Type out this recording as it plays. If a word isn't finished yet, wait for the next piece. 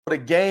the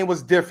game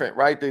was different,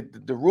 right?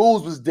 The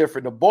rules was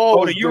different. The ball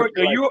Oh, was different.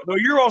 the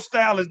Euro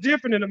style is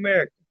different in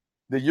America.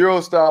 The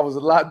Euro style was a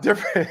lot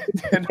different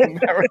than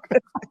America.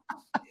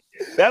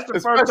 That's the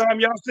first time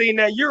y'all seen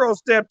that Euro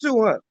step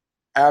too, huh?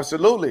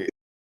 Absolutely.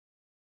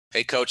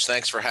 Hey, Coach,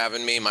 thanks for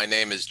having me. My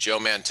name is Joe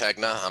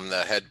Mantegna. I'm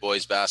the head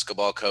boys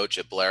basketball coach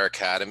at Blair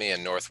Academy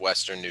in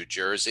northwestern New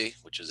Jersey,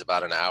 which is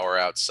about an hour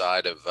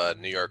outside of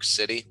New York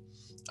City.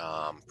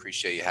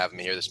 Appreciate you having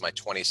me here. This is my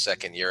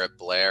 22nd year at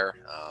Blair.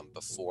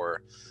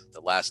 Before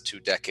the last 2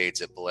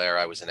 decades at Blair,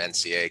 I was an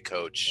NCAA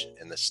coach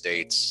in the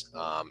States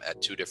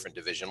at 2 different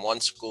Division I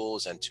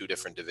schools and 2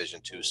 different Division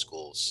II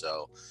schools.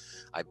 So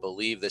I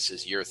believe this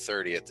is year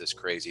 30 at this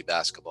crazy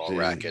basketball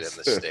racket in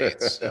the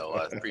States. So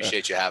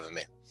appreciate you having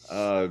me.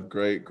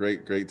 Great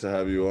to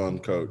have you on,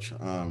 Coach.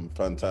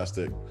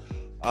 Fantastic.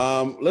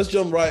 Let's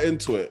jump right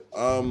into it.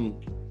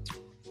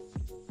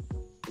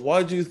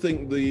 Why do you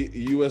think the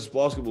US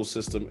basketball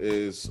system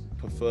is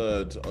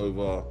preferred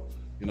over,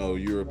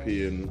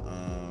 European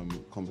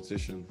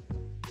competition?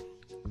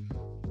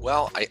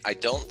 Well, I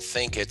don't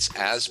think it's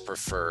as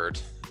preferred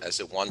as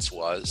it once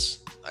was.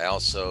 I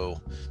also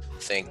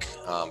think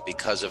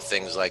because of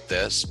things like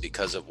this,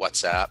 because of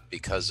WhatsApp,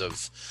 because of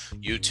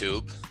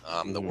YouTube,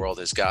 the world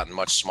has gotten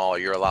much smaller.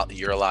 You're a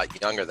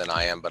lot younger than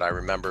I am, but I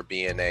remember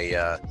being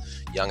a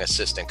young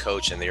assistant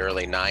coach in the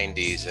early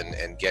 90s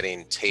and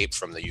getting tape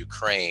from the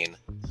Ukraine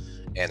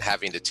and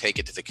having to take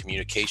it to the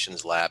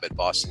communications lab at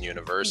Boston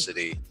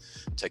University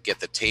to get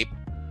the tape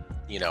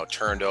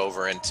turned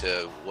over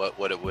into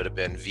what it would have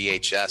been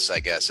VHS, I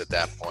guess, at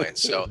that point.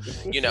 So,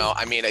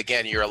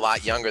 again, you're a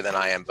lot younger than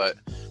I am, but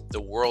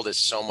the world is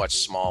so much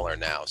smaller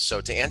now. So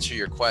to answer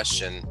your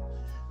question,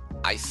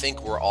 I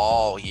think we're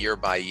all year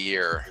by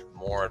year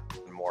more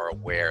and more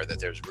aware that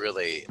there's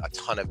really a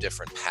ton of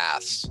different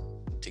paths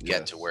to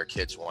get to where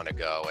kids want to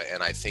go.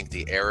 And I think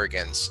the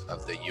arrogance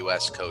of the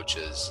US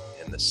coaches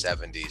in the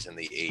 70s and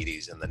the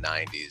 80s and the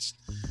 90s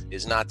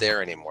is not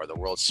there anymore. The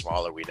world's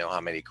smaller. We know how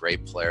many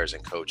great players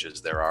and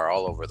coaches there are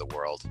all over the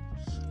world.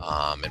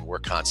 And we're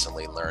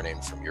constantly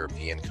learning from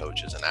European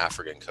coaches and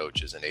African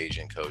coaches and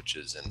Asian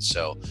coaches. And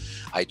so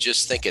I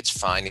just think it's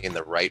finding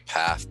the right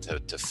path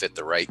to fit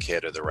the right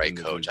kid or the right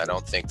coach. I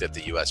don't think that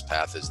the US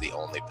path is the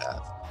only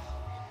path.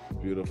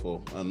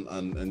 Beautiful.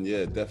 And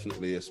yeah,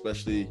 definitely,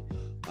 especially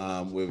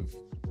with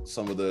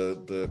some of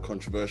the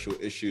controversial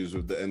issues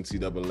with the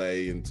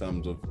NCAA in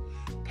terms of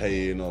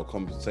paying or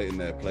compensating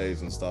their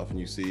players and stuff. And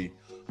you see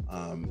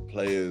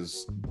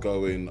players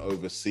going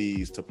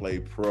overseas to play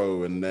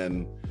pro and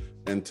then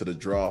enter the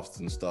draft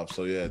and stuff.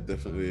 So yeah,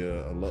 definitely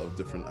a lot of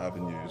different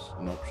avenues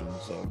and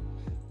options. So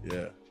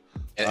yeah.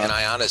 And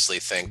I honestly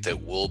think that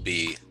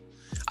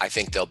I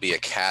think there'll be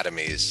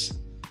academies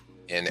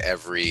in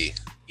every,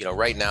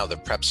 right now the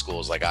prep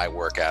schools like I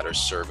work at are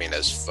serving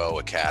as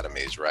faux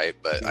academies, right?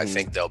 But I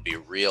think there'll be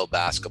real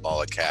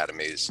basketball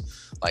academies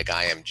like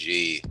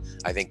IMG.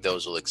 I think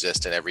those will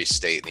exist in every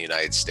state in the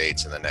United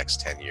States in the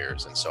next 10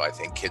 years. And so I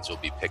think kids will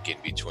be picking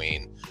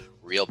between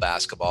real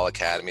basketball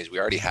academies. We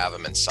already have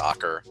them in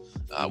soccer.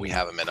 We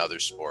have them in other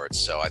sports.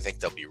 So I think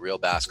there'll be real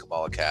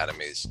basketball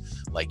academies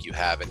like you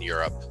have in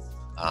Europe,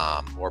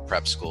 or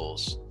prep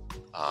schools,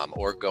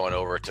 or going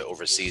over to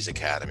overseas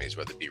academies,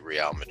 whether it be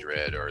Real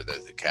Madrid or the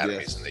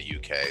academies in the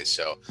UK.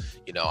 So,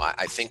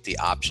 I think the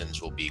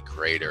options will be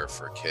greater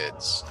for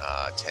kids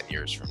 10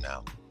 years from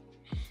now.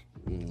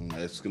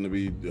 It's going to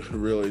be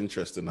real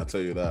interesting, I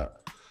tell you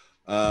that.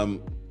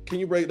 Can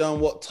you break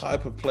down what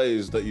type of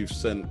players that you've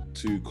sent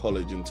to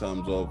college in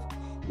terms of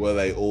were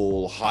they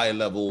all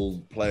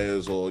high-level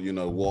players or,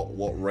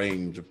 what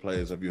range of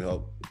players have you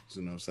helped,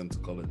 send to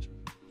college?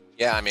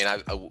 Yeah,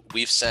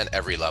 we've sent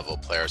every level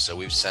player. So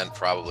we've sent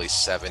probably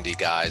 70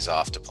 guys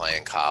off to play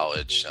in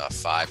college,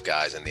 5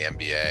 guys in the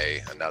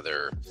NBA,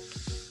 another,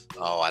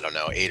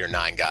 8 or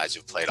 9 guys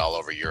who've played all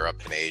over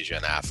Europe and Asia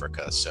and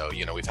Africa. So,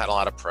 we've had a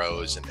lot of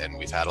pros and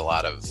we've had a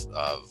lot of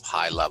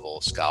high-level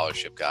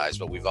scholarship guys,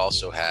 but we've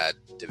also had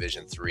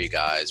Division III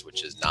guys,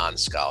 which is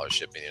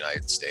non-scholarship in the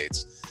United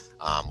States.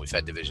 We've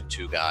had Division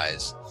II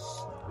guys.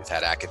 We've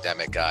had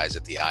academic guys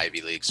at the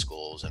Ivy League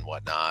schools and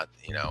whatnot.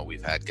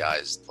 We've had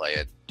guys play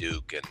at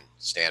Duke and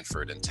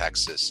Stanford and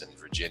Texas and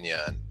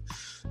Virginia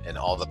and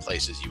all the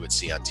places you would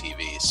see on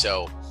TV.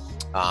 So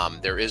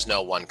there is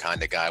no one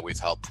kind of guy we've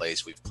helped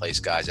place. We've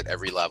placed guys at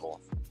every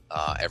level,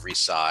 every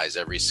size,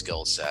 every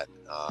skill set.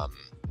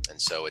 And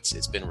so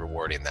it's been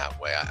rewarding that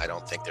way. I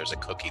don't think there's a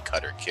cookie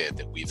cutter kid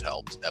that we've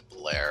helped at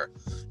Blair,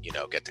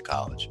 get to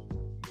college.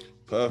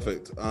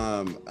 Perfect.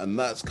 And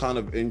that's kind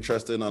of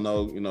interesting. I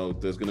know,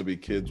 there's going to be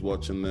kids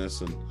watching this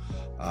and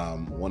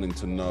wanting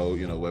to know,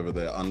 whether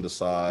they're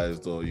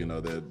undersized or,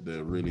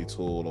 they're really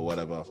tall or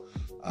whatever,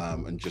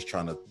 and just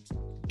trying to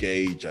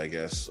gauge, I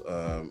guess,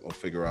 or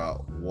figure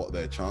out what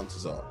their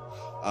chances are.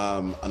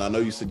 And I know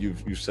you said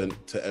you've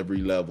sent to every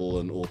level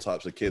and all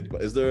types of kids,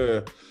 but is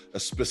there a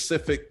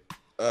specific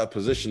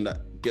position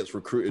that gets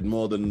recruited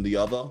more than the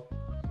other?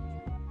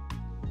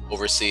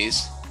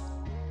 Overseas?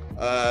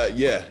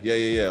 Yeah.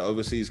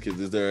 Overseas kids.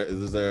 Is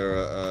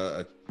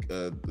there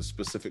a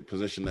specific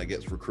position that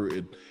gets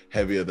recruited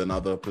heavier than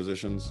other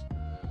positions?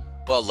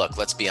 Well, look,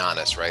 let's be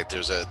honest, right?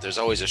 There's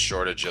always a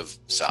shortage of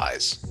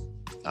size.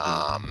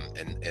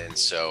 And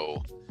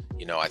so,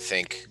 I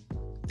think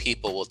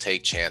people will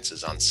take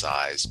chances on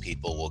size.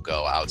 People will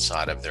go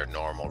outside of their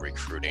normal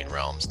recruiting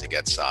realms to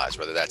get size,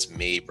 whether that's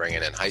me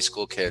bringing in high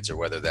school kids or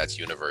whether that's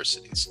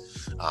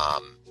universities.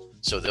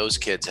 So those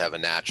kids have a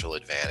natural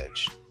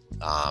advantage.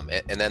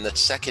 And then the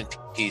second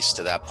piece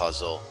to that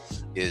puzzle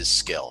is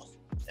skill.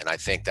 And I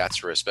think that's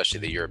for especially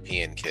the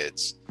European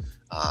kids.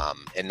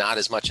 And not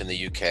as much in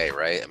the UK,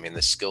 right? I mean,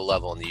 the skill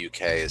level in the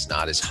UK is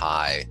not as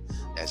high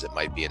as it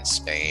might be in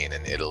Spain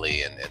and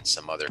Italy and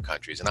some other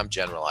countries. And I'm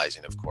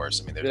generalizing, of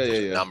course. I mean, there's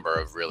a number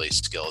of really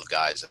skilled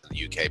guys in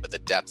the UK, but the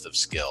depth of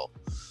skill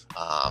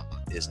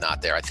is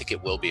not there. I think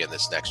it will be in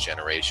this next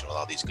generation with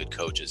all these good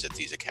coaches at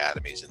these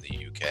academies in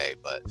the UK.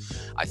 But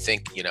I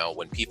think,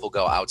 when people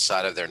go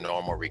outside of their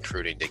normal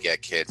recruiting to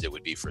get kids, it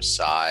would be for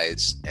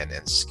size and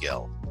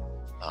skill.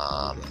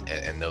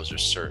 And those are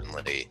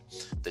certainly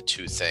the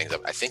two things.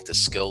 I think the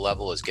skill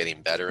level is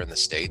getting better in the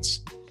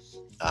States.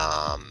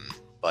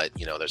 But,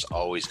 there's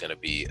always going to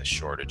be a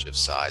shortage of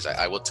size.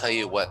 I will tell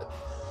you what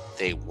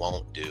they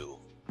won't do.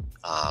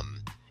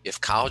 If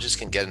colleges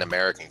can get an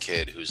American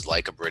kid who's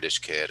like a British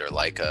kid or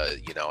like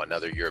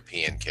another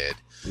European kid,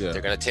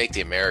 they're going to take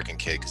the American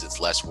kid because it's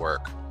less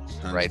work,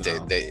 right?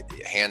 They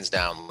hands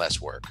down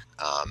less work.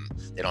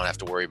 They don't have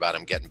to worry about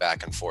them getting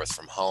back and forth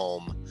from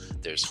home.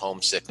 There's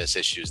homesickness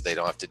issues they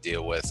don't have to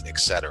deal with,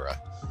 etc.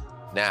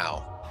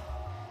 Now,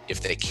 if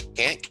they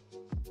can't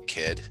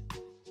kid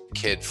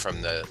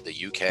from the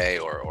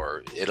UK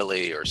or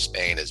Italy or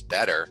Spain is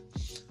better,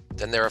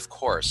 then they're, of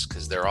course,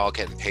 because they're all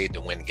getting paid to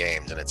win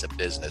games and it's a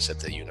business at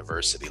the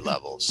university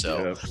level.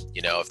 So,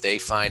 if they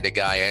find a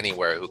guy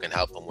anywhere who can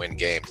help them win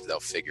games, they'll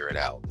figure it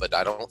out. But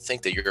I don't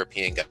think the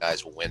European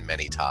guys will win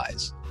many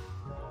ties.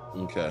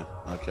 Okay.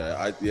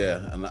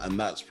 And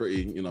that's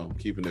pretty,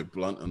 keeping it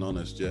blunt and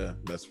honest. Yeah,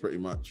 that's pretty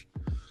much.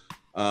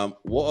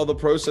 What are the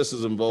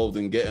processes involved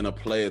in getting a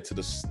player to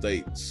the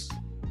States?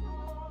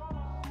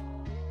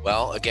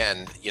 Well,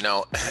 again,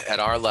 at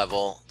our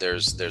level,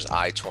 there's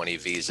I-20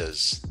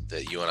 visas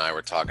that you and I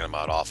were talking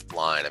about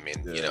offline. I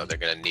mean, they're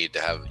going to need to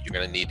you're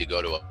going to need to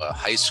go to a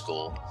high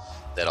school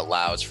that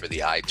allows for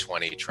the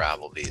I-20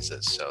 travel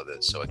visas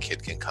so a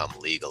kid can come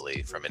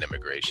legally from an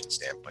immigration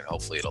standpoint.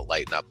 Hopefully it'll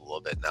lighten up a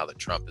little bit now that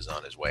Trump is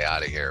on his way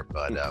out of here.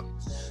 But,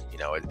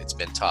 it's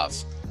been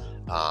tough.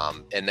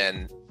 And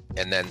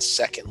then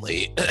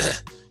secondly,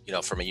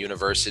 from a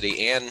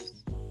university and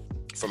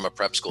from a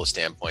prep school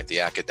standpoint, the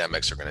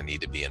academics are going to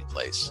need to be in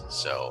place.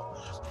 So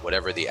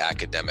whatever the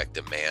academic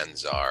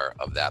demands are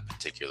of that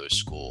particular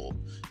school,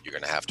 you're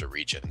going to have to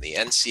reach it. And the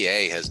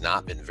NCAA has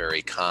not been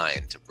very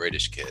kind to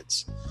British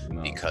kids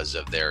because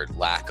of their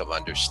lack of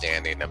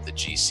understanding of the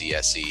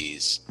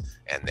GCSEs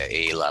and the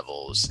A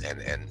levels.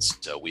 And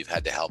so we've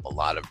had to help a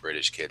lot of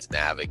British kids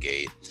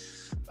navigate,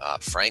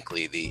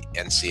 frankly, the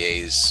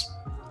NCAA's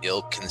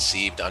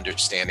ill-conceived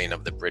understanding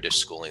of the British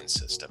schooling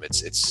system.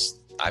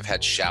 I've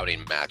had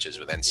shouting matches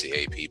with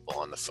NCAA people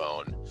on the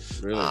phone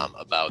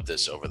about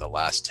this over the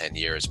last 10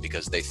 years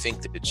because they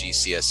think that the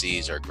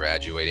GCSEs are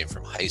graduating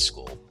from high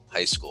school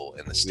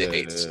in the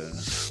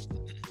States.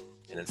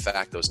 And in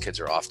fact, those kids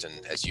are often,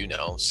 as you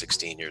know,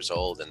 16 years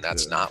old, and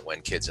that's not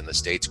when kids in the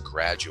States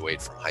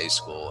graduate from high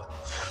school.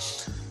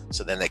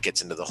 So then that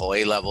gets into the whole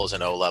A levels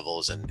and O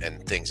levels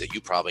and things that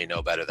you probably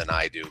know better than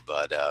I do,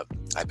 but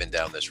I've been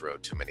down this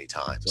road too many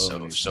times.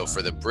 So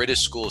for the British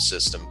school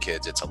system,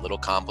 kids, it's a little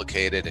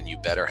complicated, and you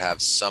better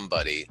have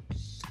somebody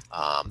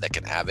that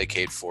can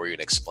advocate for you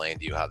and explain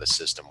to you how the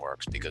system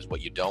works, because what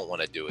you don't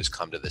want to do is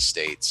come to the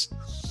States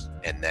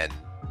and then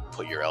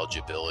put your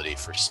eligibility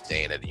for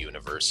staying at a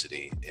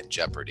university in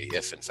jeopardy,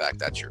 if in fact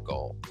that's your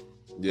goal.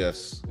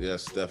 Yes,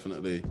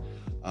 definitely.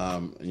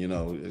 As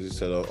you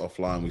said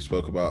offline, we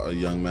spoke about a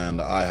young man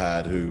that I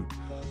had who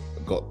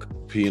got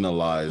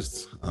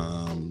penalized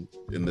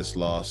in this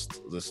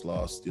last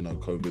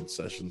COVID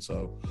session.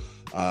 So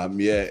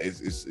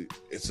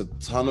it's a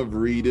ton of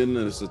reading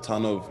and it's a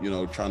ton of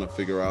trying to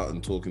figure out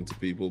and talking to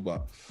people.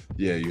 But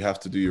you have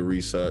to do your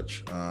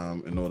research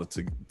in order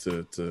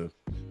to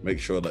make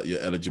sure that your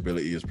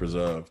eligibility is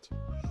preserved.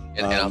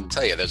 And I'll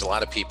tell you, there's a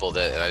lot of people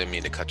that, and I didn't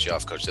mean to cut you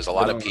off, Coach. There's a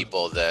lot of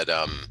people that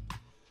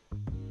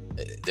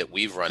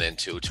we've run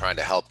into trying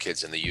to help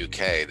kids in the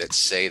UK that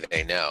say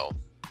they know,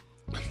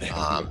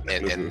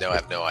 and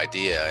have no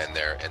idea, and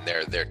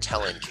they're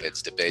telling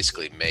kids to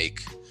basically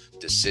make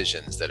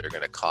decisions that are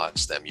going to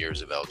cost them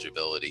years of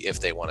eligibility if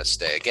they want to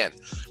stay. Again,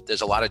 there's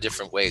a lot of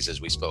different ways,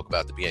 as we spoke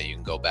about at the beginning. You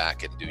can go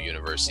back and do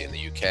university in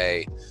the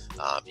UK.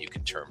 You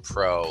can turn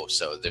pro.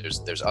 So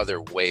there's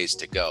other ways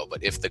to go.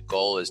 But if the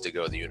goal is to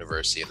go to the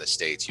university in the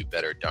States, you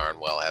better darn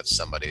well have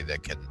somebody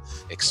that can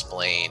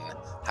explain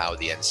how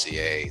the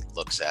NCAA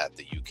looks at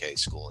the UK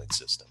schooling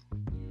system.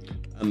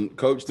 And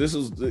Coach, this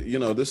is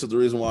the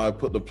reason why I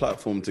put the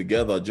platform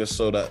together, just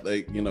so that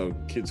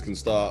kids can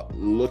start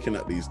looking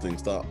at these things,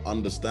 start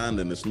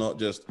understanding. It's not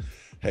just,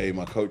 hey,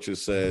 my coach has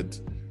said,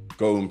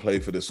 go and play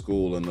for the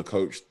school, and the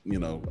coach,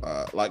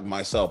 like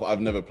myself,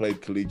 I've never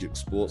played collegiate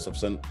sports. I've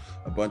sent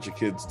a bunch of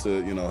kids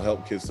to,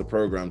 help kids to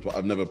programs, but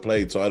I've never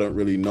played. So I don't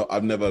really know.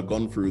 I've never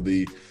gone through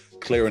the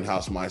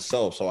clearinghouse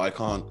myself. So I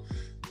can't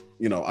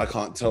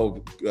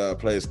tell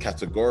players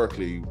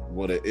categorically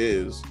what it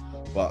is,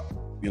 but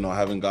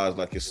having guys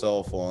like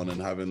yourself on,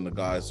 and having the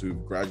guys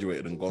who've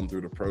graduated and gone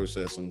through the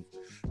process, and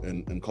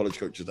college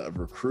coaches that have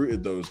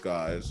recruited those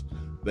guys,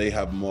 they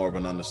have more of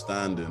an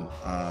understanding.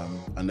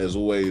 And there's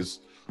always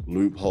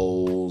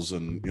loopholes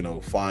and,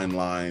 fine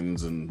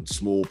lines and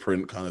small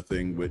print kind of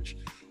thing, which,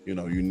 you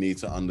need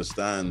to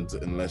understand,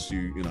 unless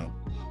you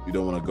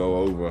don't want to go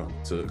over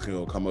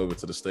to, come over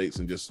to the States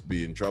and just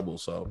be in trouble.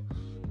 So,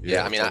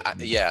 yeah, I mean,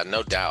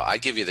 no doubt. I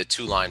give you the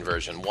 2-line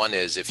version. One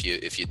is if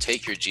you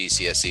take your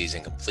GCSEs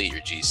and complete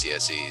your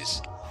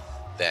GCSEs,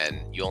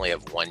 then you only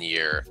have 1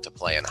 year to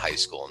play in high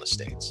school in the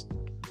States.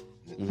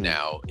 Mm-hmm.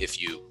 Now,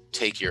 if you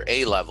take your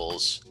A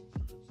levels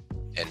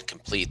and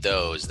complete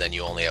those, then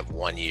you only have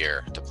 1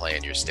 year to play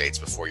in your states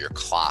before your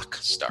clock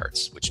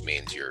starts, which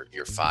means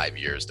you're 5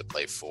 years to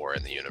play 4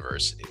 in the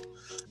university.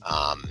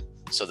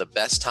 So the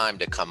best time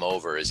to come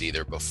over is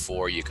either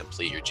before you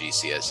complete your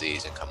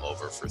GCSEs and come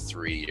over for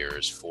 3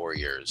 years, 4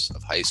 years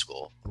of high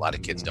school. A lot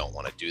of kids don't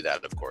want to do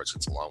that, of course,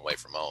 it's a long way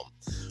from home.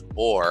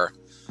 Or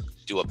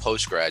do a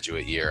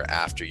postgraduate year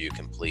after you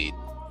complete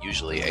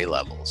usually A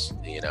levels,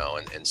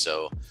 and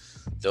so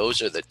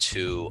those are the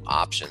 2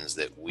 options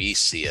that we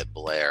see at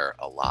Blair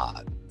a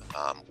lot.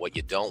 What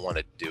you don't want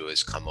to do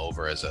is come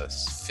over as a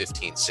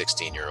 15,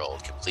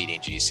 16-year-old completing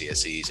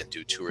GCSEs and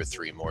do 2 or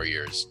 3 more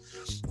years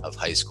of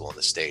high school in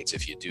the States.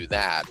 If you do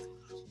that,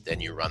 then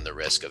you run the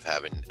risk of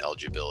having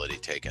eligibility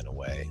taken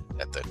away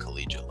at the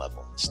collegiate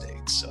level in the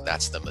States. So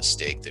that's the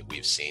mistake that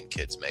we've seen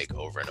kids make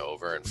over and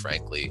over. And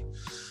frankly,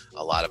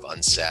 a lot of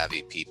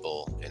unsavvy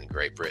people in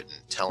Great Britain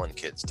telling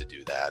kids to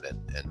do that.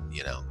 And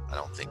I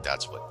don't think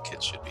that's what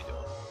kids should be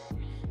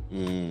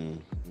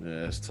doing.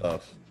 Yeah, it's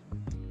tough.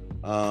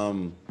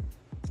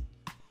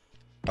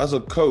 As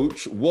a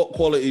coach, what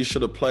qualities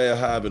should a player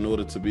have in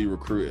order to be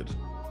recruited?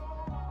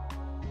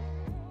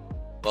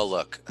 Well,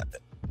 look,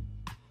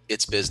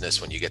 it's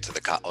business when you get to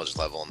the college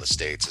level in the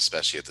States,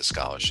 especially at the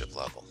scholarship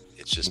level.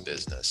 It's just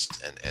business,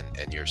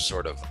 and you're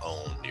sort of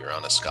owned. You're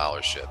on a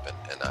scholarship,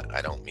 and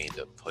I don't mean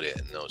to put it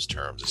in those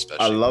terms,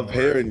 especially. I love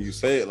hearing you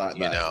say it like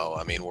that.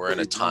 I mean, we're in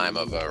a time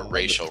of a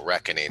racial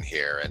reckoning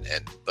here,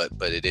 but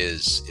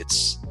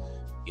it's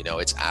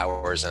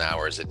hours and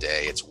hours a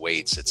day. It's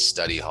weights, it's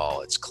study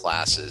hall, it's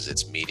classes,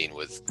 it's meeting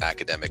with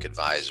academic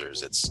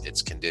advisors,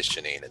 it's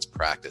conditioning, it's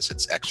practice,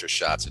 it's extra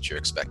shots that you're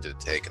expected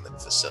to take in the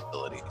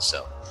facility.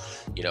 So,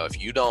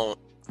 if you don't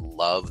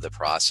love the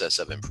process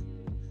of improvement,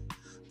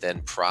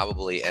 then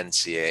probably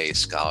NCAA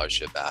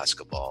scholarship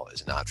basketball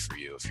is not for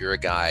you. If you're a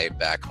guy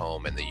back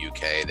home in the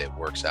UK that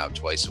works out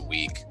twice a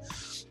week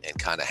and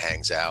kind of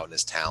hangs out and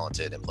is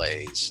talented and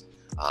plays,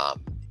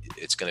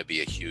 it's going to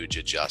be a huge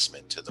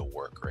adjustment to the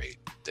work rate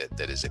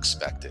that is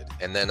expected.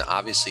 And then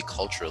obviously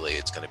culturally,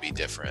 it's going to be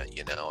different.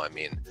 I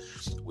mean,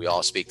 we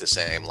all speak the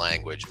same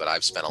language, but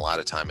I've spent a lot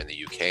of time in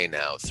the UK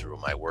now through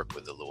my work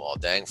with the Luol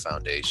Deng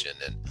Foundation,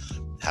 and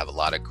have a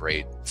lot of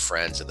great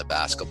friends in the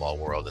basketball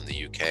world in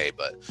the UK.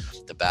 But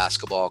the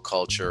basketball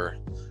culture,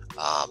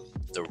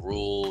 the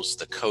rules,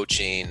 the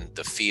coaching,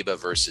 the FIBA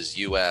versus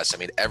US. I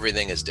mean,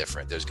 everything is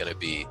different. There's going to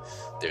be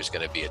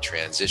a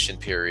transition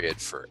period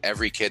for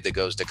every kid that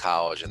goes to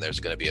college, and there's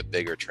going to be a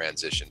bigger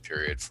transition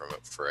period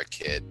for a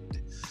kid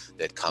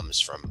that comes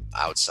from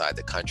outside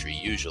the country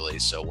usually.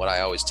 So what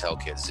I always tell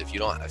kids is if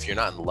you're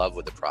not in love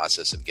with the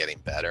process of getting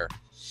better,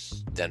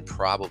 then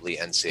probably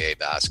NCAA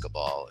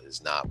basketball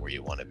is not where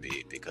you want to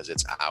be, because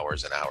it's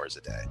hours and hours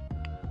a day.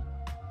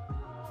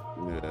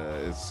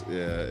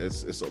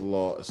 It's a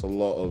lot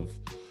of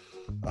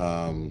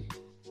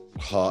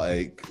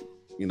heartache,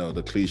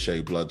 the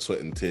cliche blood,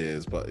 sweat and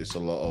tears, but it's a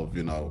lot of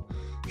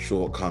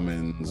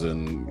shortcomings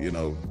and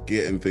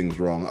getting things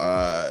wrong.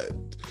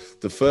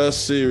 The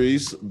first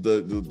series,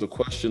 the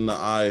question that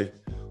I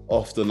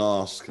often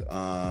ask,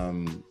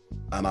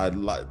 and I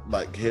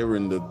like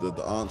hearing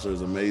the answer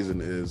is amazing,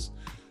 is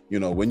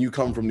when you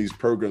come from these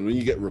programs, when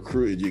you get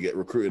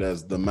recruited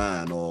as the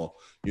man or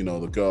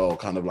the girl,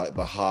 kind of like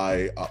the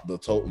high up the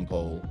totem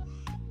pole.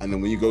 And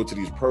then when you go to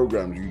these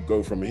programs, you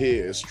go from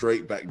here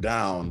straight back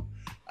down.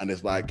 And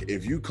it's like,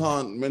 if you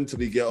can't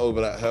mentally get over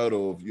that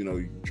hurdle of,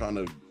 trying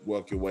to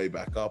work your way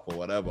back up or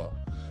whatever,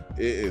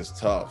 it is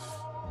tough.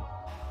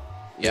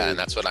 Yeah, and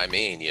that's what I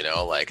mean,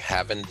 like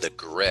having the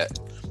grit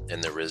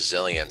and the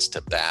resilience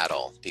to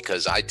battle.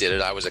 Because I did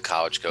it. I was a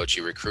college coach.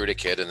 You recruit a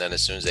kid, and then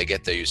as soon as they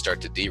get there, you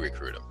start to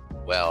de-recruit them.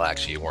 Well,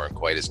 actually, you weren't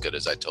quite as good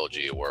as I told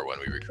you were when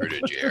we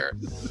recruited you here.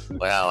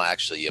 Well,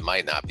 actually, you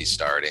might not be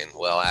starting.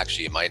 Well,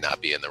 actually, you might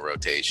not be in the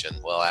rotation.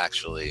 Well,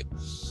 actually,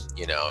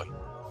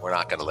 we're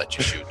not going to let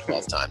you shoot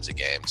 12 times a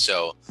game.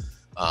 So,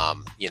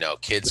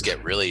 kids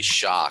get really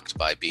shocked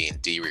by being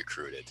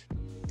de-recruited.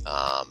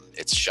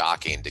 It's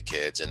shocking to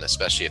kids, and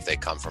especially if they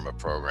come from a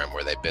program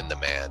where they've been the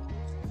man.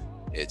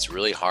 it's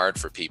really hard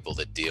for people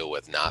to deal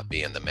with not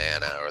being the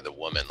man or the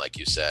woman, like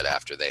you said,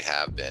 after they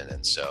have been.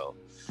 And so,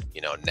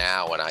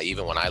 now when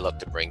I look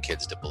to bring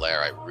kids to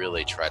Blair, I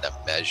really try to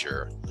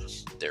measure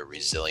their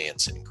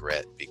resilience and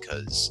grit,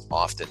 because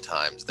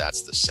oftentimes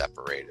that's the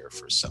separator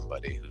for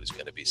somebody who's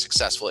going to be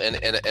successful in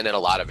a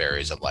lot of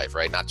areas of life,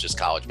 right? Not just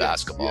college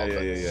basketball,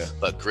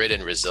 but grit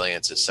and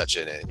resilience is such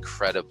an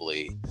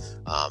incredibly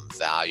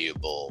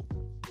valuable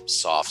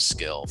soft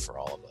skill for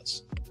all of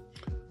us.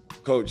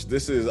 Coach,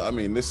 this is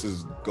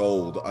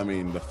gold. I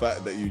mean, the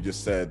fact that you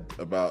just said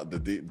about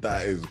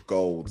that is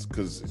gold,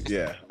 because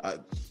I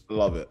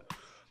love it.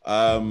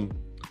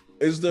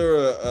 Is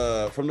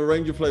there from the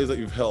range of players that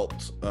you've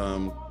helped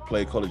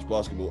play college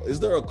basketball, is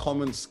there a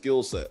common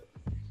skill set?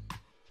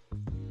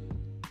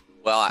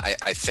 Well,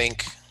 I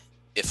think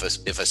if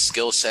a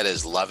skill set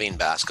is loving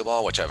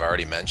basketball, which I've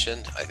already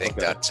mentioned, I think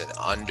that's an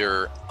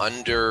under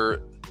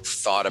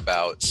thought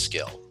about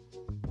skill.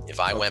 If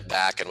I went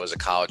back and was a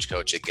college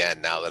coach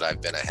again, now that I've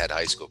been a head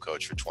high school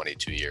coach for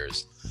 22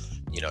 years,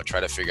 try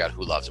to figure out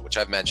who loves it, which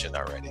I've mentioned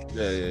already.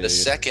 The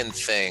second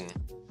thing,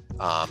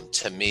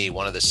 to me,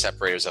 one of the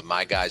separators of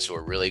my guys who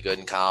are really good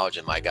in college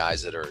and my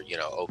guys that are,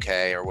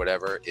 okay or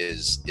whatever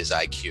is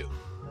IQ.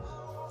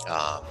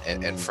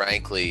 And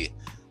frankly,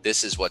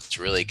 this is what's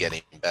really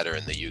getting better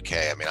in the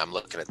UK. I mean, I'm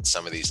looking at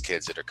some of these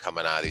kids that are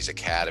coming out of these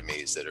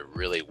academies that are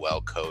really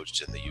well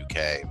coached in the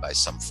UK by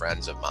some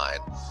friends of mine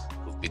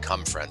who've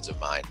become friends of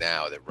mine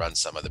now that run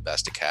some of the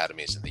best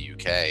academies in the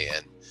UK.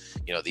 And,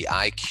 the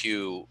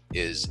IQ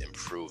is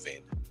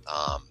improving.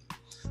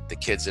 The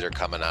kids that are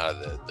coming out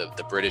of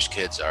the British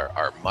kids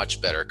are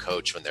much better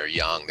coached when they're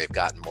young. They've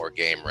gotten more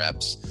game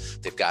reps.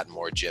 They've gotten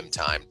more gym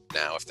time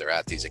now if they're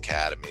at these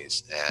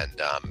academies.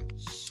 And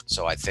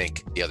so I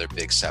think the other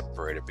big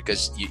separator,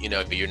 because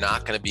you're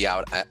not going to be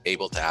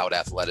able to out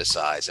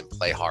athleticize and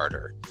play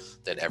harder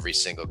than every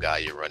single guy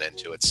you run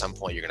into. At some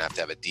point, you're going to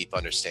have a deep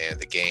understanding of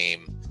the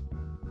game.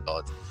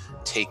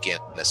 Take in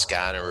a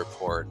scanner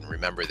report and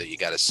remember that you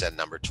got to send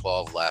number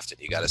 12 left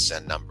and you got to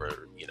send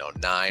number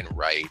 9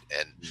 right,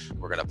 and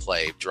we're going to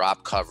play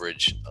drop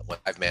coverage when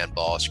 5-man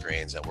ball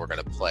screens, and we're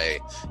going to play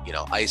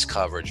ice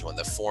coverage when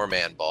the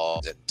 4-man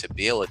ball. And to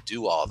be able to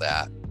do all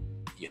that,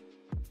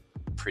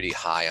 pretty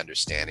high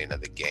understanding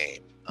of the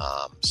game.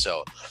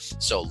 So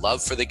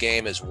love for the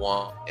game is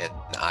one, and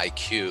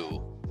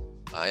IQ,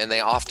 and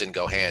they often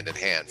go hand in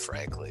hand,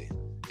 frankly,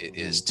 it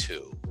is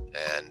two.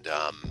 And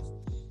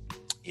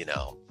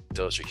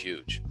those are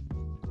huge.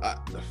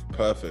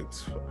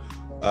 Perfect.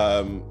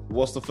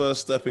 What's the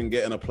first step in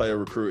getting a player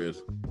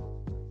recruited?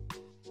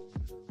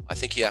 I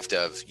think you have to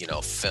have,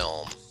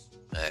 film.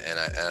 And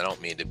I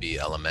don't mean to be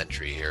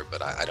elementary here,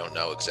 but I don't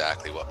know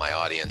exactly what my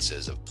audience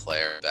is of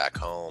player back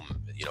home,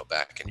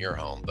 back in your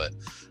home. But,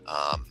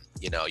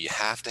 you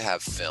have to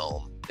have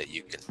film that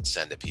you can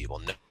send to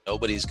people.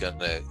 Nobody's going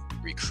to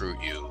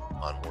recruit you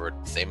on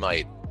word. They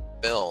might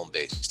film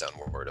based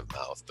on word of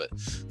mouth, but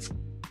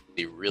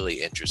be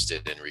really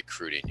interested in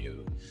recruiting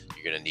you,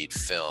 you're going to need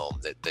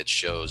film that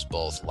shows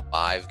both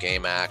live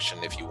game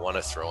action. If you want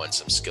to throw in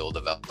some skill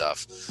development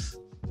stuff,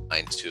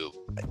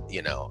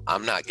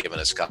 I'm not giving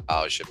a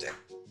scholarship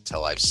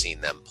until I've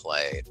seen them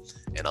play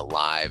in a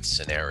live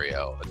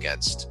scenario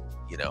against,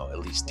 at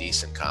least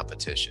decent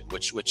competition,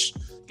 which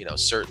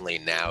certainly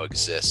now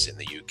exists in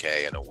the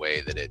UK in a way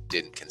that it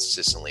didn't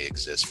consistently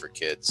exist for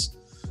kids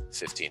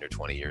 15 or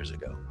 20 years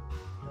ago.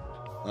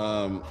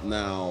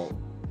 Now,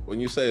 when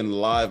you say in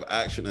live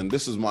action, and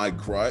this is my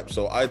gripe,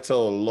 so I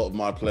tell a lot of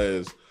my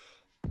players,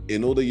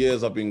 in all the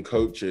years I've been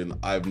coaching,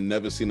 I've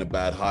never seen a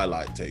bad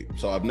highlight tape.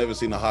 So I've never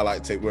seen a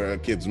highlight tape where a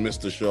kid's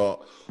missed a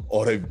shot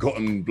or they've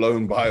gotten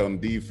blown by on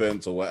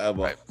defense or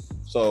whatever. Right.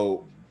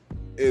 So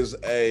is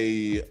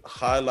a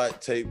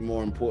highlight tape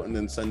more important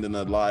than sending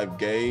a live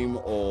game,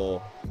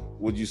 or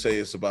would you say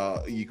it's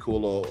about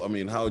equal? Or,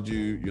 how would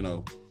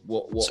you,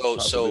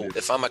 what So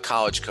if I'm a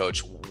college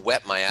coach,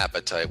 whet my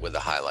appetite with a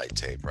highlight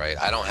tape, right?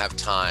 I don't have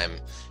time.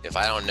 If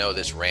I don't know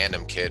this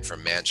random kid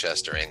from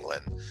Manchester,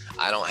 England,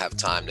 I don't have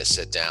time to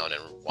sit down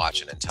and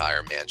watch an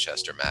entire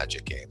Manchester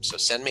Magic game. So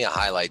send me a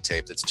highlight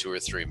tape that's 2 or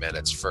 3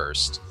 minutes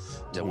first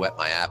to whet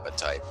my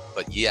appetite.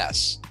 But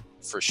yes,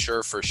 for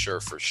sure,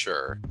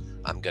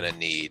 I'm going to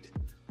need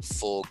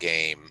full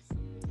game,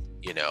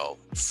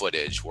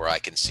 footage where I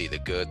can see the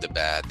good, the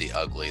bad, the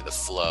ugly, the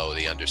flow,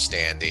 the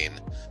understanding,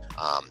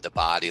 the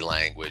body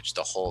language,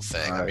 the whole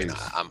thing.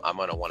 Nice. I'm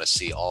going to want to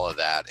see all of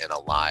that in a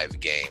live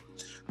game,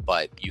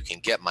 but you can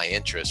get my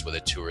interest with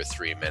a 2 or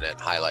 3 minute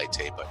highlight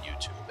tape on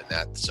YouTube. And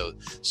that,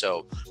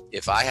 so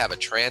if I have a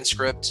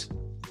transcript,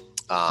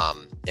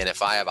 and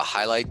if I have a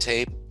highlight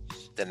tape,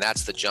 then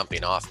that's the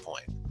jumping off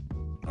point.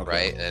 Okay.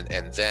 Right.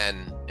 And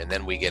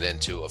then we get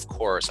into, of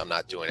course, I'm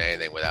not doing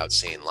anything without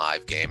seeing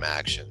live game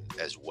action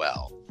as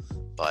well.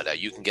 But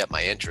you can get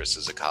my interest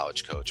as a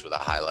college coach with a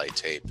highlight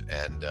tape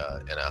and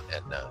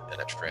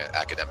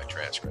academic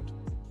transcript.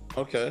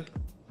 Okay.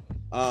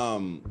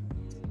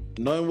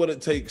 Knowing what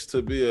it takes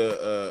to be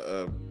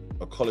a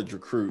college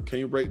recruit, can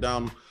you break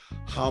down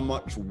how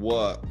much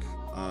work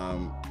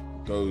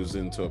goes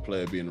into a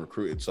player being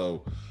recruited.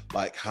 So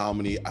like how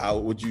many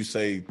hours would you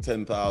say,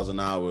 10,000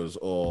 hours,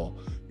 or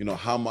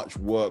how much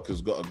work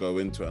has got to go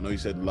into it? I know you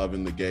said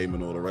loving the game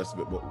and all the rest of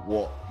it, but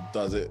what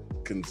does it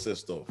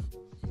consist of?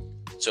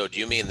 So do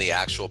you mean the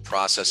actual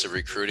process of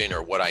recruiting,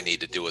 or what I need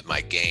to do with my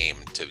game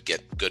to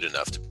get good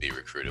enough to be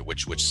recruited?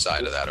 Which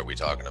side of that are we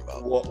talking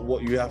about?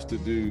 What you have to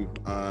do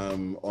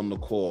on the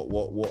court,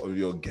 what of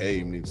your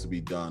game needs to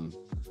be done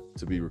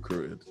to be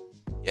recruited?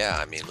 Yeah,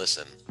 I mean,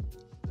 listen,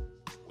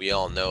 we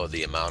all know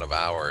the amount of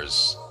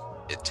hours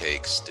it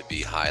takes to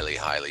be highly,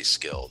 highly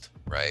skilled,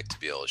 right? To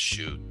be able to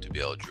shoot, to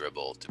be able to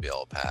dribble, to be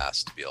able to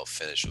pass, to be able to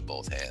finish with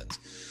both hands.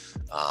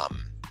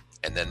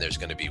 And then there's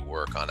going to be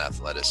work on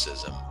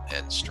athleticism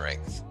and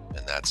strength,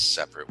 and that's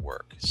separate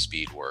work: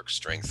 speed work,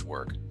 strength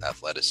work,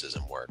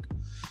 athleticism work,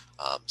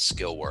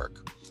 skill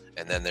work.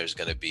 And then there's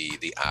going to be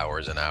the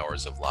hours and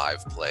hours of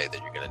live play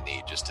that you're going to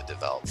need just to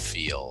develop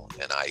feel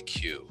and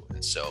IQ.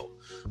 And so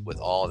with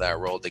all of that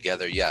rolled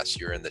together, yes,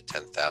 you're in the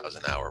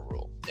 10,000 hour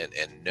rule,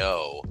 and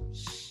know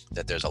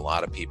that there's a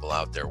lot of people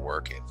out there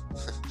working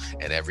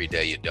and every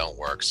day you don't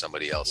work,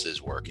 somebody else is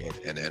working.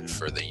 And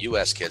for the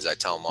US kids, I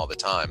tell them all the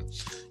time,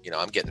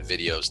 I'm getting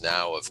videos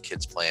now of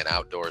kids playing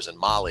outdoors in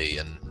Mali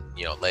and,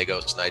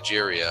 Lagos,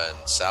 Nigeria, and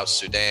South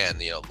Sudan.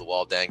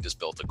 Luol Deng just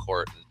built a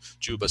court in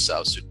Juba,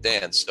 South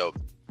Sudan. So,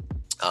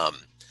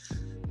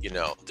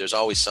 there's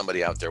always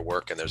somebody out there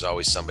working. There's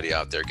always somebody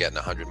out there getting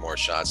 100 more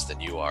shots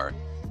than you are.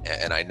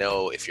 And I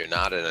know if you're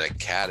not in an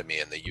academy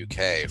in the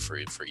UK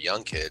for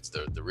young kids,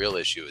 the real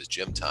issue is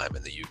gym time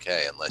in the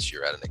UK, unless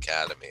you're at an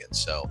academy. And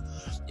so,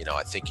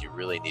 I think you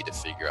really need to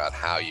figure out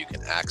how you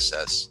can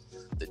access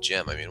the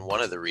gym. I mean,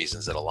 one of the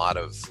reasons that a lot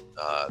of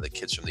the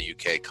kids from the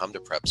UK come to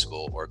prep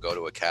school or go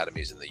to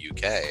academies in the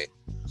UK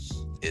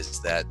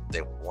is that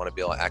they want to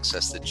be able to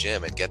access the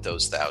gym and get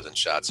those 1,000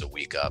 shots a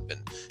week up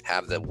and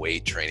have the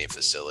weight training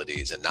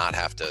facilities and not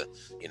have to,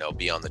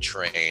 be on the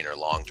train or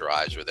long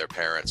drives with their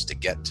parents to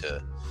get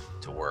to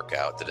work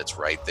out, that it's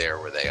right there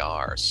where they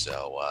are.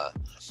 So,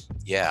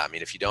 yeah, I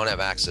mean, if you don't have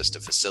access to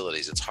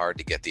facilities, it's hard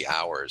to get the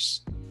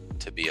hours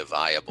to be a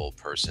viable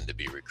person to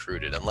be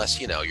recruited, unless,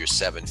 you're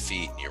 7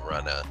 feet and you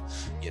run and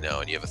you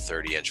have a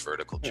 30-inch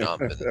vertical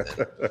jump, and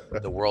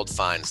the world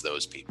finds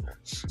those people.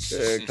 Yeah,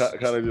 it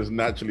kind of just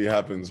naturally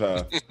happens,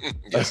 huh?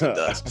 Yes, it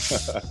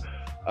does.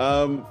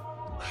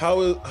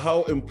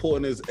 How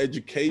important is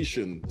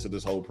education to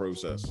this whole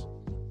process?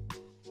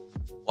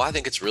 Well, I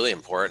think it's really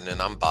important, and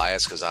I'm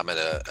biased because I'm at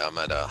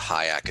a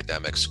high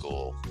academic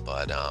school,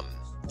 but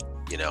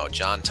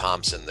John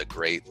Thompson,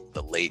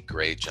 the late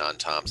great John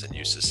Thompson,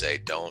 used to say,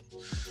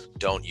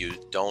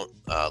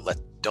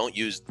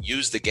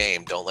 use the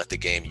game, don't let the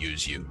game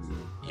use you.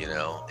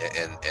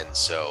 And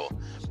so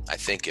I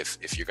think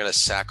if you're going to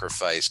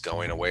sacrifice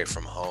going away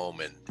from home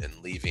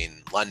and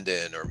leaving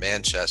London or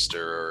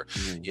Manchester or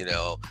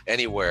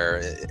anywhere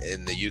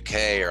in the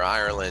UK or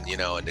Ireland,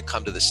 and to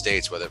come to the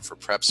States, whether for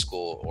prep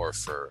school or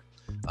for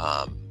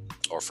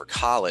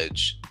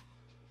college,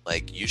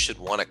 like, you should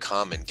want to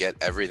come and get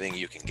everything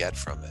you can get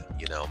from it.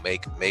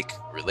 Make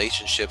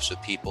relationships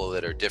with people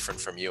that are different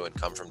from you and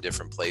come from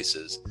different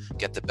places,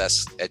 get the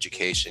best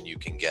education you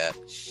can get,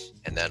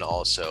 and then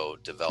also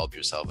develop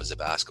yourself as a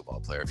basketball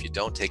player. If you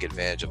don't take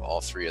advantage of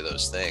all three of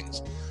those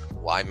things,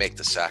 why make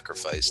the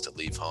sacrifice to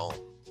leave home?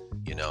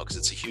 Because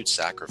it's a huge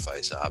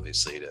sacrifice,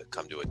 obviously, to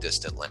come to a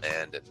distant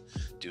land and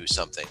do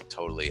something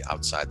totally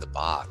outside the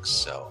box.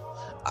 So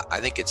I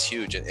think it's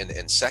huge.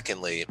 And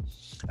secondly,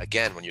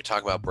 again, when you're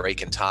talking about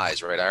breaking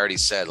ties, right? I already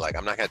said, like,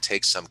 I'm not going to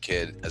take some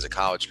kid as a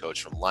college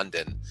coach from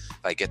London if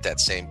I get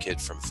that same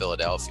kid from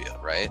Philadelphia,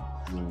 right?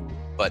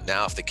 But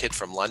now if the kid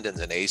from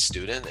London's an A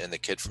student and the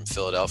kid from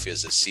Philadelphia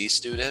is a C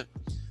student,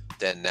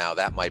 then now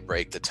that might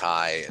break the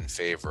tie in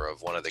favor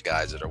of one of the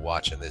guys that are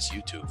watching this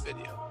YouTube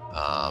video.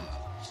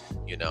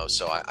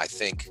 So I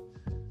think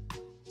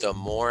the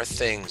more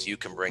things you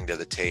can bring to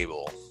the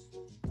table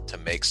to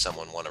make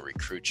someone want to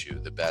recruit you,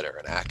 the better.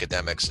 And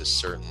academics is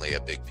certainly a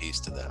big piece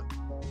to that.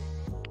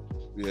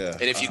 Yeah.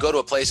 And if you go to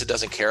a place that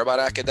doesn't care about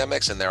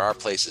academics, and there are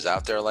places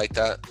out there like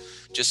that,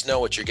 just know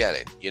what you're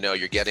getting.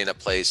 You're getting a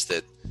place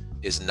that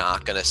is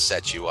not going to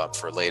set you up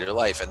for later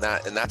life. And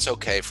that's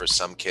okay for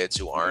some kids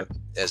who aren't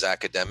as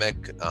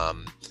academic.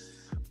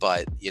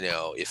 But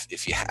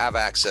if you have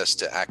access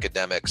to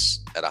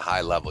academics at a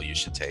high level, you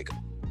should take them.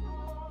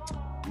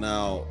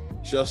 Now,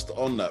 just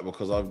on that,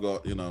 because I've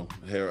got,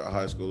 here at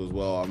high school as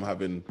well, I'm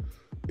having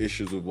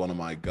issues with one of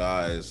my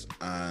guys,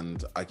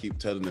 and I keep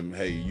telling him,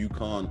 hey, you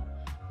can't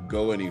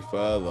go any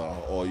further,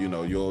 or,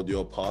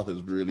 your path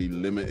is really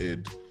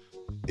limited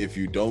if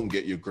you don't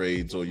get your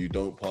grades or you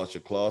don't pass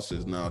your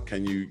classes. Now,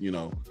 can you,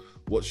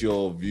 what's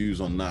your views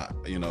on that?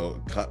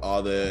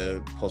 Are there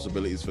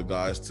possibilities for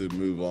guys to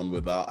move on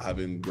without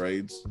having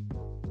grades?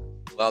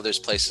 Well, there's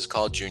places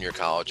called junior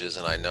colleges,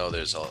 and I know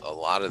there's a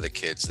lot of the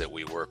kids that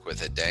we work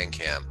with at Dang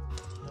Camp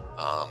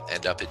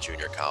end up at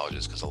junior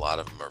colleges, because a lot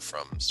of them are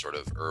from sort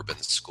of urban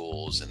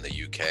schools in the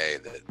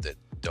UK that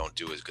don't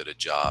do as good a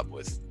job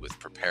with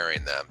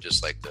preparing them,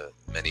 just like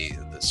many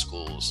of the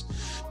schools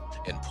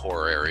in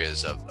poor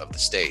areas of the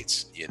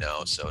States, you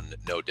know, so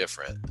no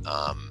different.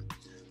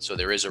 So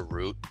there is a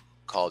route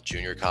called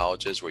junior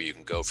colleges where you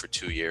can go for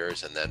 2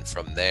 years. And then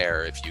from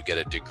there, if you get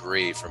a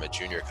degree from a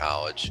junior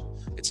college,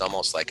 it's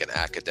almost like an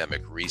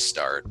academic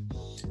restart.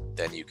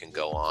 Then you can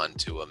go on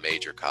to a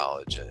major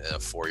college and a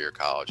 4-year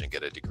college and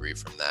get a degree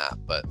from that.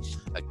 But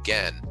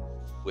again,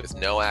 with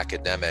no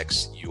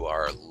academics, you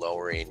are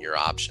lowering your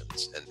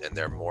options, and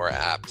they're more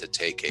apt to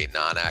take a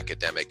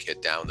non-academic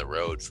kid down the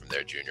road from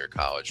their junior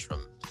college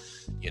from,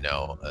 you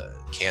know,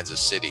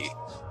 Kansas City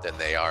than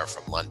they are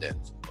from London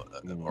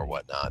or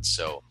whatnot.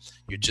 So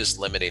you're just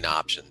limiting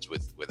options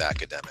with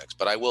academics.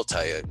 But I will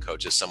tell you,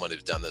 Coach, as someone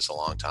who's done this a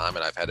long time,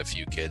 and I've had a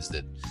few kids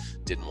that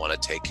didn't want to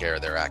take care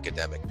of their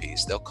academic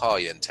piece, they'll call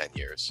you in 10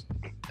 years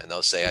and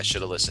they'll say, I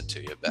should have listened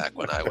to you back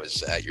when I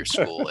was at your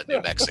school in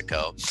New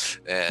Mexico.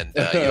 And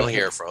you'll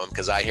hear from them,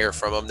 because I hear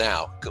from them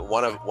now.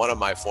 One of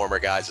my former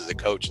guys is a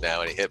coach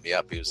now, and he hit me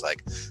up. He was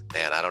like,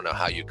 man, I don't know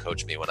how you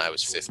coached me when I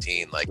was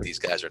 15. Like, these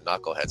guys are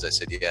knuckleheads. I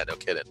said, yeah, no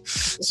kidding.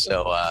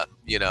 So,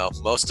 you know,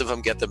 most of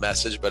them get the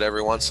message, but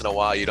every once in a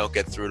while you don't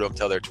get through to them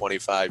until they're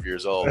 25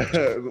 years old.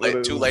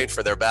 Too late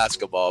for their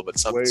basketball,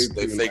 but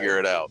they figure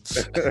it out.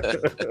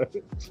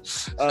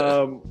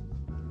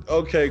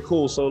 Okay,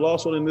 cool. So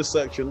last one in this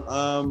section.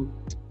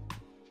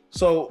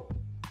 So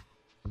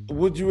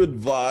would you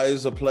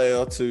advise a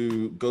player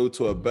to go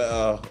to a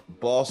better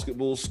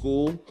basketball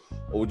school,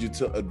 or would you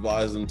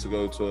advise them to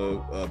go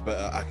to a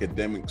better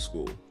academic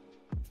school?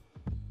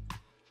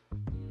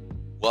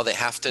 Well, they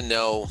have to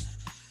know,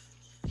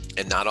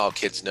 and not all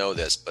kids know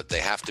this, but they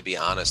have to be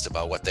honest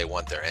about what they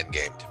want their end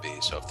game to be.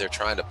 So if they're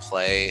trying to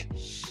play,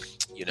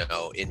 you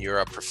know, in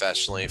Europe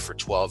professionally for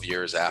 12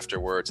 years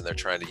afterwards, and they're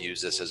trying to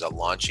use this as a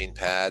launching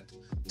pad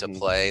to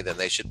play, then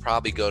they should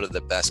probably go to the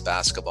best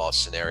basketball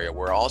scenario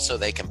where also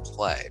they can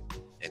play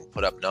and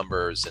put up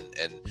numbers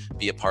and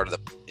be a part of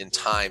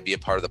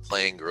the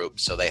playing group,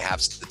 so they have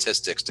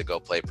statistics to go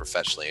play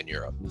professionally in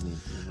Europe.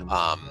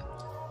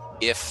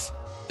 If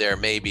they're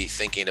maybe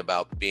thinking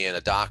about being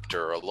a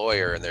doctor or a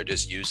lawyer and they're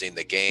just using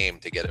the game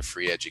to get a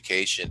free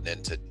education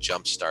and to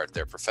jumpstart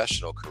their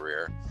professional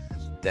career,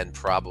 then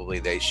probably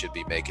they should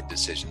be making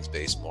decisions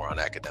based more on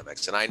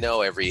academics. And I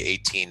know every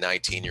 18,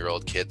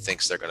 19-year-old kid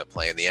thinks they're going to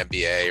play in the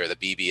NBA or the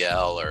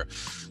BBL or,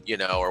 you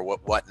know, or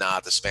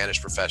whatnot, the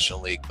Spanish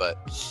Professional League. But,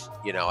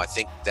 you know, I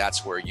think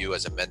that's where you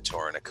as a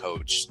mentor and a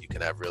coach, you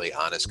can have really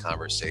honest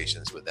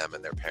conversations with them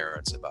and their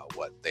parents about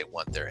what they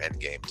want their end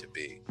game to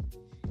be.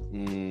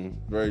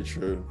 Very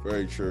true.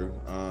 Very true.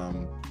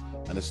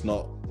 And it's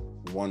not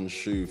one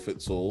shoe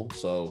fits all.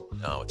 So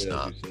no, it's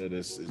not.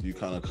 You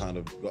kind of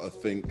got to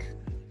think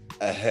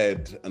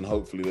ahead, and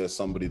hopefully there's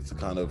somebody to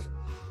kind of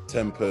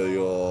temper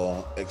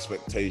your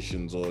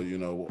expectations, or, you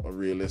know,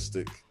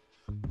 realistic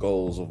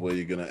goals of where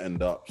you're going to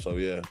end up. So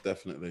yeah,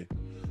 definitely.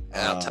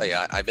 And I'll tell you,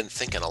 I've been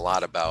thinking a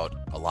lot about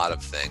a lot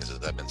of things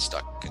as I've been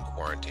stuck in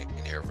quarantine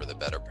here for the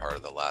better part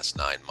of the last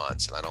 9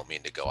 months. And I don't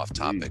mean to go off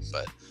topic,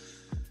 but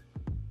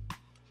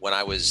when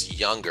I was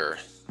younger,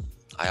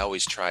 I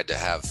always tried to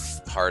have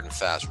hard and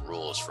fast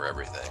rules for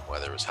everything,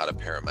 whether it was how to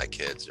parent my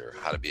kids or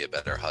how to be a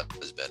better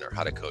husband or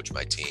how to coach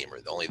my team, or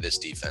only this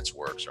defense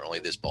works, or only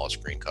this ball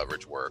screen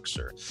coverage works,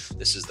 or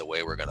this is the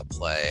way we're going to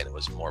play. And it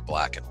was more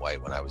black and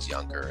white when I was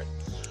younger.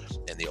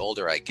 And the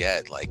older I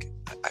get, like,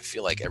 I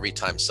feel like every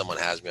time someone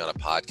has me on a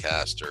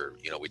podcast, or,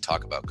 you know, we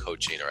talk about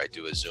coaching, or I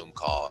do a Zoom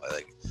call,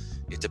 like,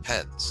 it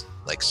depends.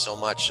 Like, so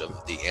much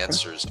of the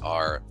answers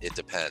are, it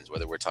depends,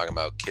 whether we're talking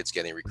about kids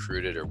getting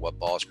recruited or what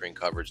ball screen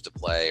coverage to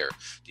play, or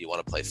do you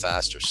want to play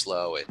fast or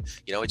slow? It,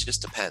 you know, it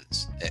just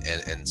depends.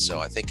 And so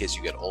I think as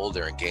you get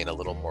older and gain a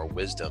little more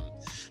wisdom,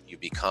 you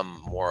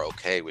become more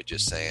okay with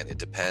just saying it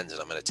depends,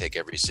 and I'm going to take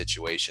every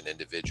situation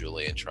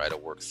individually and try to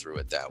work through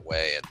it that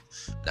way and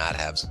not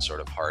have some sort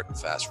of hard and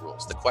fast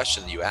rules. The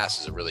question you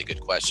asked is a really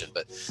good question,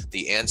 but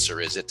the answer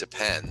is it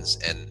depends.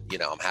 And, you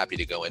know, I'm happy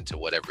to go into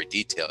whatever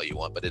detail you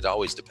want, but it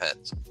always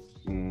depends.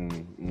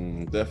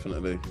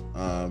 Definitely.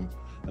 And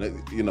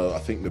you know, I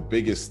think the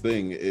biggest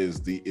thing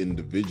is the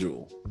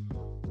individual.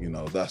 You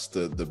know, that's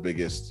the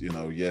biggest. You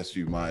know, yes,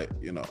 you might.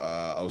 You know,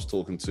 I was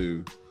talking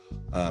to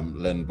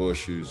Len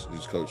Bush, who's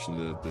coaching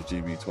the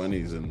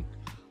GB20s,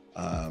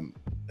 and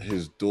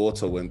his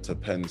daughter went to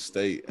Penn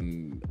State,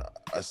 and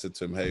I said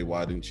to him, "Hey,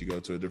 why didn't you go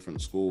to a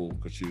different school?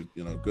 Because you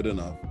know, good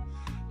enough."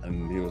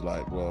 And he was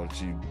like, "Well,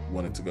 she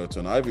wanted to go to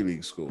an Ivy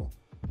League school."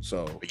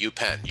 So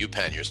UPenn,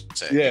 you're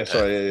saying? Yeah, UPenn.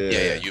 sorry,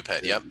 yeah,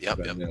 UPenn. Yep.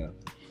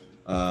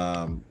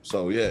 Yeah.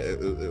 So yeah,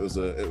 it was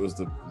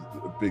the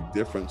big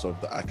difference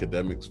of the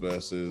academics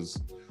versus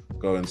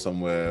going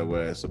somewhere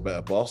where it's a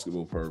better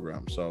basketball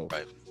program. So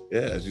right.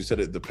 Yeah, as you said,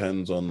 it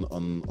depends on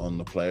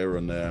the player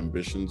and their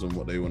ambitions and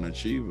what they want to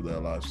achieve with their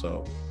life.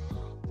 So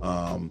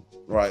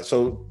right.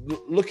 So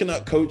looking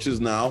at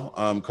coaches now,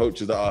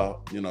 coaches that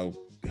are, you know,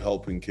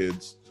 helping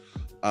kids.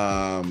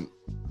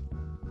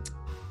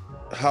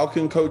 How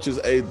can coaches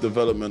aid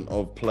development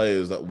of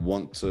players that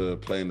want to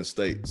play in the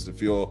States?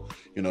 If you're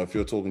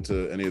talking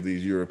to any of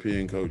these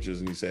European coaches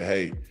and you say,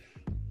 hey,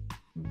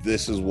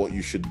 this is what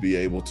you should be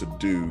able to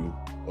do,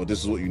 or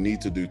this is what you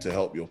need to do to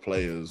help your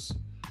players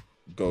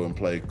go and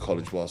play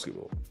college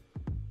basketball?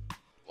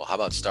 Well, how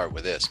about start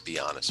with this? Be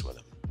honest with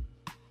them.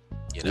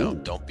 You know,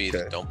 don't be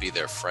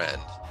their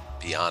friend.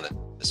 Be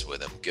honest with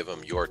them. Give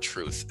them your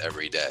truth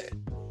every day.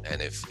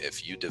 And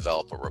if you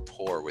develop a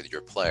rapport with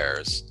your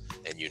players,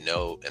 and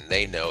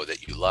they know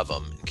that you love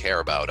them and care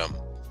about them,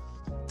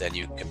 then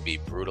you can be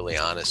brutally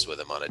honest with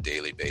them on a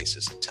daily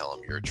basis and tell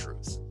them your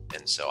truth.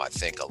 And so I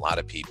think a lot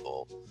of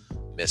people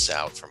miss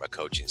out from a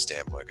coaching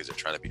standpoint because they're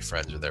trying to be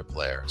friends with their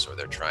players, or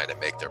they're trying to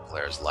make their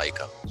players like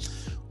them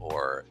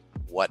or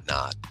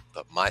whatnot.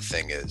 But my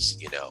thing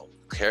is, you know,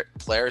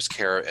 players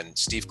care. And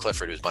Steve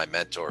Clifford, who's my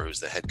mentor, who's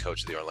the head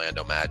coach of the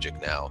Orlando Magic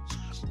now,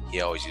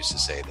 he always used to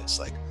say this,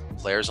 like,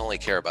 players only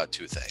care about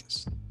two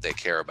things. They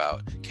care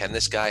about, can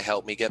this guy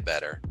help me get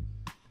better?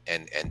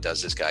 And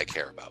does this guy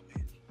care about me?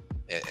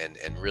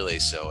 And really,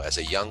 so as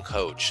a young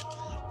coach,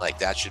 like,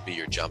 that should be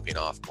your jumping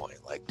off point.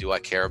 Like, do I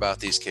care about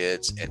these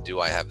kids, and do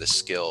I have the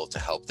skill to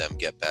help them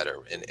get better?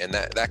 And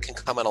that can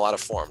come in a lot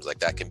of forms. Like,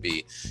 that can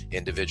be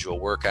individual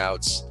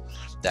workouts,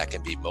 that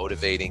can be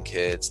motivating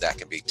kids, that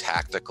can be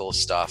tactical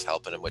stuff,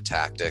 helping them with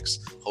tactics.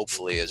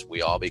 Hopefully, as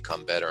we all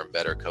become better and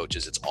better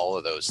coaches, it's all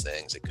of those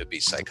things. It could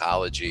be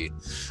psychology,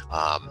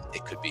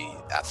 it could be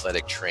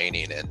athletic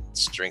training and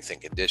strength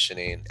and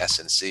conditioning,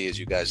 S&C, as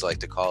you guys like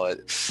to call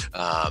it.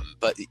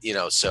 But, you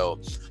know, so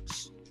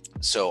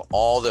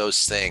all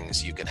those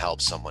things, you can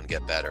help someone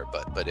get better.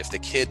 But if the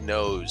kid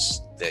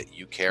knows that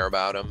you care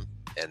about them,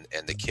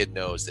 and the kid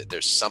knows that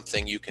there's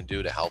something you can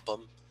do to help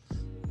them,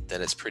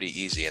 then it's pretty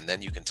easy. And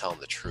then you can tell them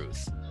the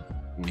truth,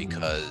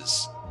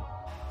 because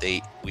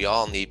we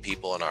all need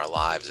people in our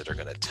lives that are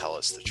going to tell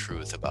us the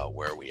truth about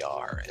where we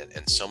are.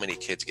 And so many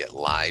kids get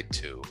lied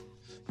to.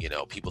 You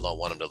know, people don't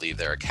want them to leave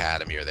their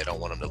academy, or they don't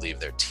want them to leave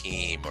their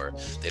team, or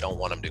they don't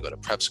want them to go to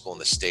prep school in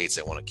the States.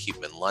 They want to keep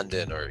them in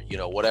London, or, you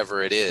know,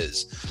 whatever it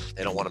is.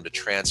 They don't want them to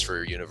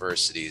transfer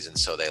universities. And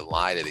so they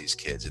lie to these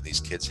kids, and these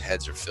kids'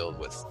 heads are filled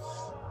with,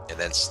 and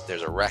then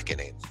there's a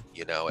reckoning.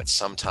 You know, at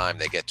some time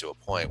they get to a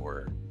point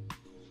where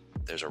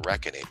there's a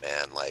reckoning,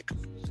 man. Like,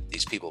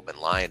 these people have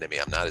been lying to me.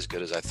 I'm not as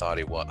good as I thought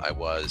I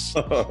was.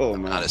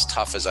 I'm not as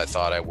tough as I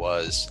thought I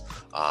was.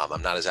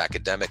 I'm not as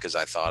academic as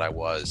I thought I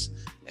was.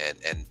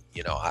 And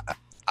you know,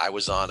 I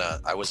was on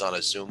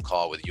a Zoom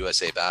call with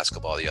USA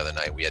Basketball the other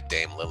night. We had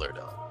Dame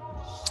Lillard on,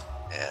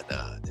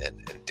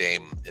 and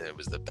Dame, and it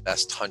was the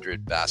best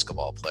 100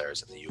 basketball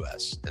players in the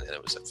U.S. and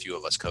it was a few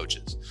of us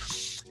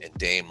coaches. And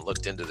Dame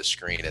looked into the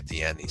screen at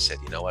the end. He said,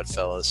 "You know what,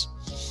 fellas?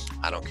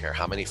 I don't care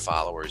how many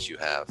followers you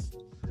have.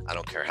 I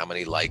don't care how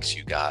many likes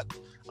you got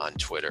on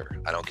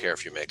Twitter. I don't care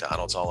if you're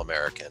McDonald's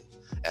All-American.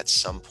 At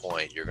some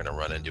point, you're going to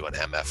run into an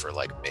MFer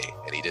like me."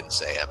 And he didn't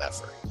say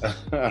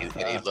MFer.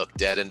 And he looked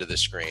dead into the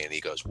screen, and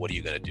he goes, "What are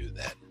you going to do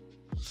then?"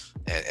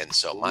 And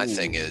so my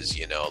thing is,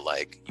 you know,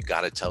 like, you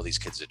got to tell these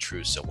kids the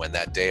truth. So when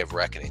that day of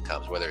reckoning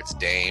comes, whether it's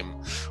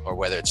Dame or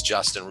whether it's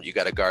Justin, you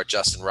got to guard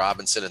Justin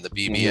Robinson in the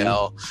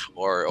BBL,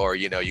 or,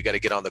 you know, you got to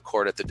get on the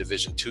court at the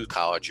Division II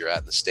college you're at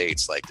in the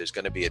States. Like, there's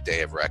going to be a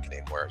day of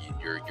reckoning where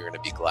you're going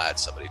to be glad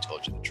somebody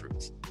told you the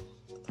truth.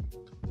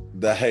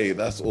 Hey,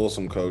 that's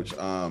awesome, Coach.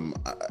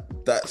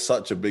 That's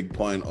such a big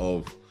point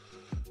of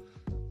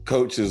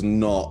coaches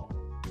not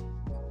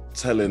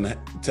telling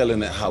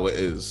it how it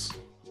is.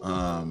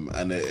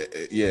 And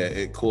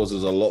it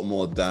causes a lot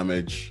more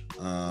damage.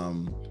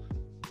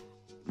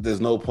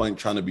 There's no point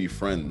trying to be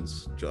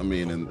friends. Do you know what I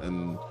mean?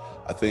 And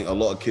I think a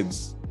lot of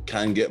kids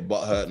can get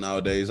butthurt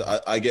nowadays.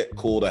 I get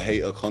called a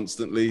hater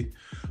constantly.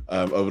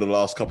 Over the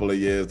last couple of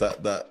years,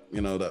 that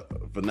you know, that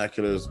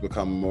vernacular has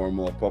become more and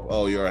more pop.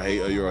 Oh, you're a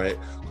hater.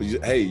 Because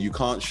hey, you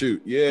can't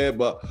shoot. Yeah,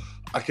 but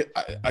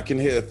I can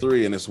hit a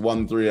three, and it's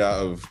 1 3 out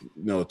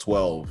of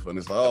 12, and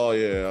it's like, oh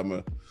yeah,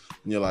 and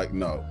you're like,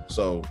 no.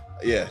 So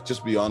yeah,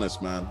 just be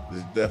honest, man.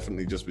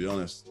 Definitely just be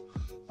honest.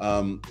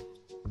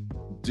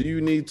 Do you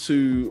need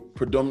to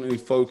predominantly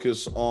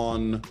focus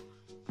on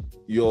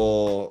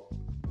your,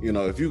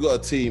 if you've got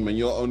a team and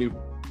you're only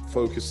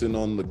focusing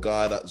on the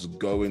guy that's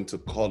going to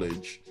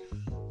college,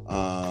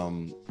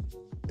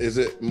 is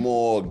it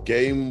more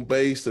game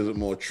based? Is it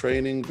more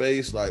training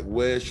based? Like,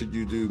 where should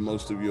you do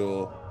most of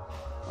your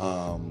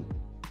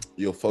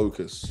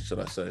focus, should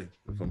I say,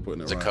 if I'm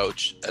putting it right?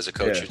 As a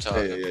coach, you're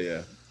talking.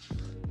 Yeah.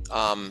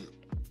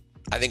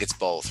 I think it's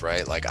both,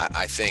 right? Like,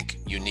 I think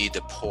you need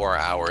to pour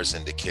hours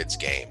into kids'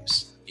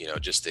 games,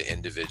 just the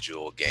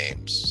individual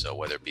games. So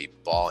whether it be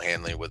ball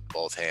handling with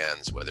both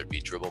hands, whether it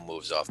be dribble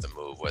moves off the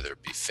move, whether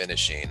it be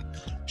finishing,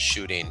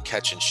 shooting,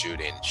 catch and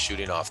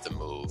shooting off the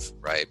move,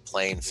 right?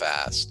 Playing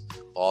fast,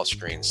 ball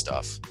screen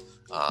stuff.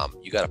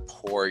 You got to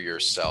pour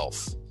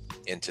yourself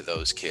into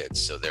those kids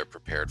so they're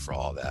prepared for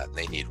all that. And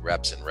they need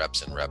reps and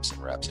reps and reps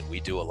and reps. And we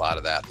do a lot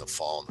of that in the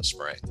fall and the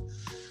spring.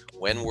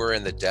 When we're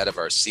in the dead of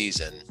our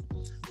season,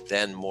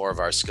 then more of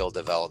our skill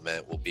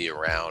development will be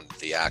around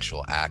the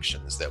actual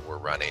actions that we're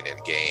running in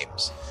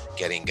games,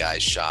 getting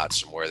guys shots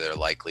from where they're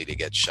likely to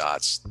get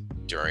shots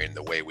during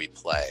the way we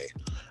play.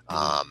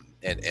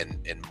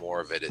 And more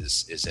of it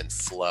is in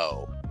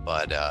flow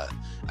But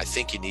I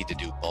think you need to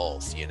do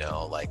both, you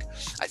know, like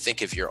I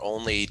think if you're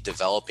only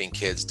developing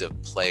kids to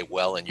play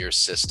well in your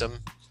system,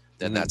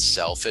 then that's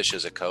selfish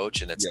as a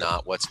coach, and it's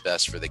not what's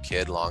best for the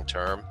kid long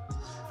term.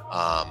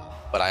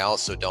 But I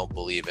also don't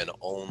believe in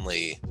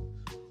only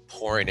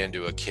pouring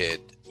into a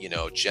kid, you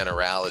know,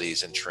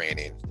 generalities in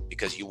training,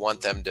 because you want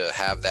them to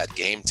have that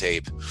game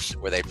tape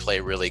where they play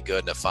really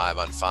good in a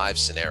 5-on-5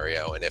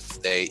 scenario. And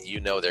if they, you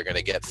know, they're going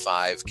to get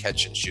 5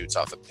 catch and shoots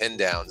off of pin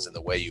downs in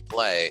the way you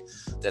play,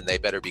 then they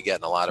better be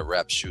getting a lot of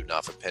reps shooting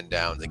off of pin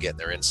downs and getting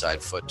their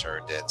inside foot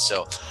turned in.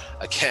 So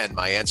again,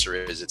 my answer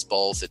is it's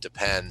both. It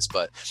depends.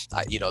 But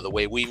you know, the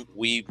way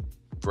we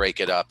break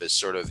it up is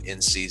sort of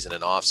in season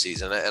and off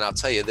season. And I'll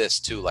tell you this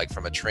too, like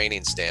from a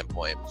training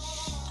standpoint,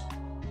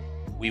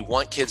 we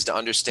want kids to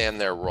understand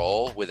their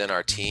role within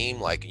our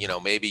team. Like, you know,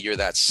 maybe you're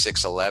that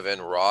 6'11"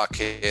 raw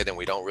kid and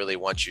we don't really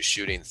want you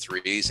shooting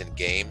threes in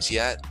games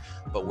yet,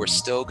 but we're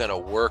still going to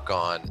work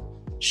on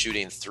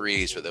shooting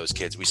threes for those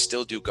kids. We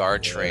still do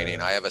guard training.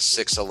 I have a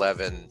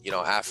 6'11", you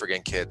know,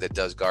 African kid that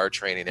does guard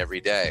training every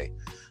day.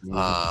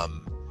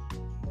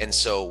 And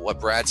so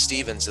what Brad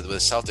Stevens of the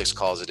Celtics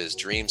calls it is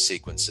dream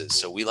sequences.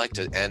 So we like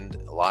to end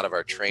a lot of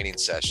our training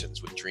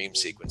sessions with dream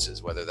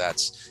sequences, whether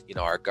that's, you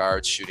know, our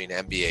guards shooting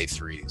NBA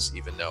threes,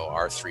 even though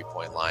our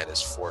 3-point line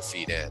is 4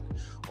 feet in,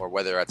 or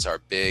whether that's our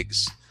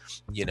bigs,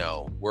 you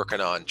know, working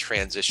on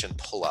transition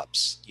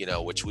pull-ups, you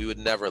know, which we would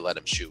never let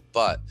them shoot.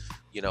 But,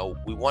 you know,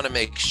 we want to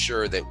make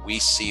sure that we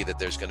see that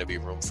there's going to be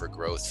room for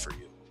growth for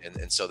you.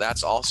 And so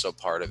that's also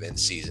part of in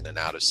season and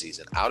out of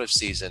season. Out of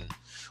season,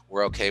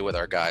 we're okay with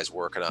our guys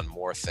working on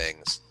more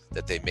things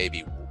that they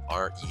maybe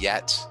aren't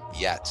yet,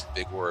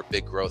 big word,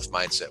 big growth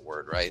mindset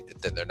word, right?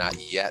 That they're not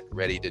yet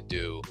ready to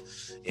do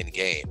in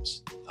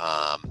games.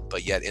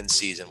 But yet in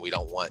season, we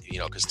don't want, you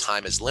know, because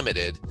time is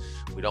limited,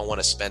 we don't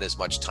want to spend as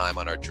much time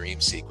on our dream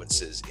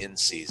sequences in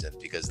season,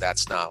 because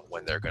that's not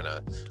when they're going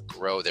to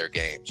grow their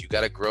games. You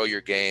got to grow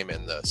your game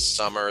in the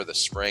summer, the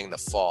spring, the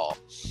fall.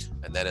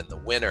 And then in the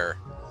winter,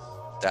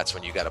 that's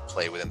when you got to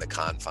play within the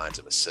confines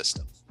of a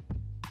system.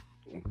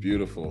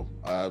 Beautiful.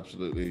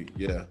 Absolutely.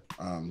 Yeah.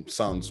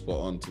 Sounds spot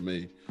on to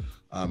me.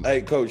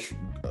 Hey, Coach,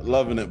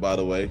 loving it, by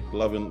the way.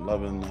 Loving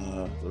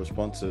the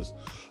responses.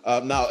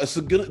 Now, this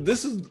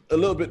is a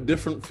little bit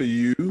different for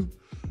you.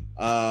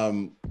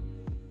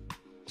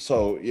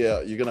 So,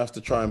 yeah, you're going to have to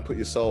try and put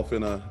yourself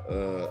in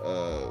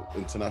a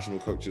international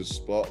coach's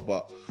spot.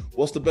 But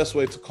what's the best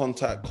way to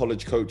contact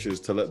college coaches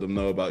to let them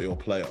know about your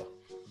player?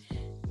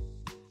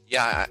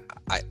 Yeah,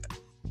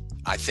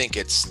 I think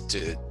it's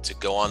to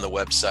go on the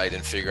website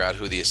and figure out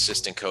who the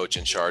assistant coach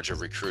in charge of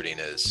recruiting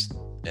is.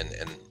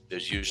 And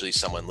there's usually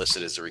someone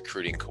listed as a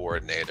recruiting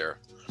coordinator,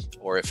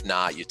 or if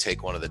not, you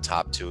take one of the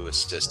top 2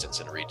 assistants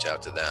and reach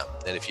out to them.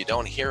 And if you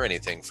don't hear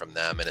anything from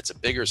them and it's a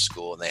bigger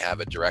school and they have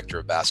a director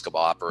of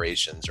basketball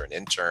operations or an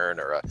intern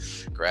or a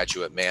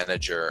graduate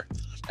manager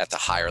at the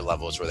higher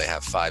levels where they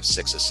have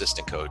 5-6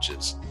 assistant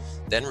coaches,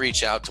 then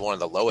reach out to one of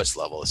the lowest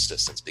level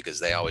assistants, because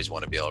they always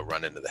want to be able to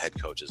run into the head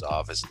coach's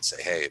office and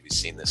say, hey, have you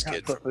seen this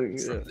kid from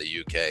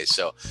the UK?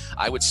 So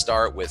I would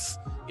start with,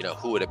 you know,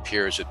 who it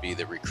appears would be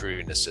the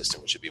recruiting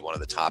assistant, which would be one of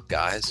the top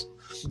guys.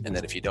 And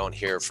then if you don't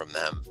hear from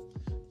them,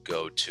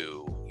 go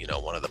to, you know,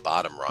 one of the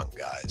bottom rung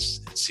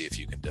guys and see if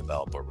you can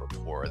develop a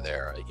rapport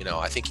there. You know,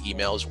 I think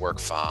emails work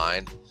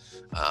fine.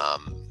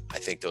 I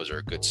think those are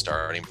a good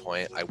starting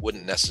point. I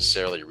wouldn't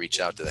necessarily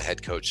reach out to the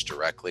head coach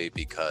directly,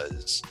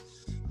 because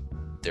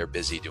they're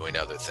busy doing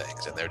other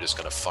things and they're just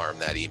going to farm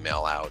that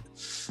email out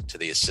to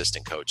the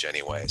assistant coach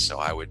anyway. So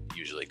I would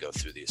usually go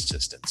through the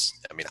assistants.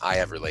 I mean, I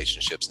have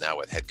relationships now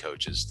with head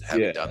coaches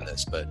having done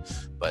this, but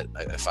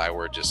if I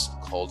were just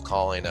cold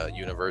calling a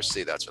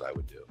university, that's what I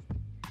would do.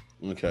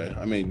 Okay.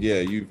 I mean,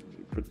 yeah, you've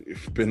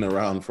been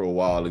around for a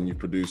while and you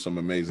produce some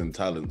amazing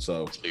talent.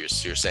 So you're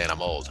saying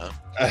I'm old,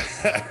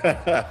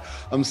 huh?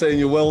 I'm saying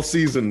you're well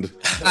seasoned,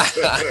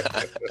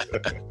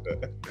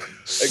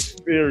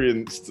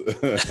 experienced.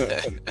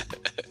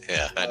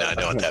 Yeah, I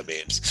know what that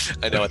means.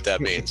 I know what that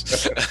means.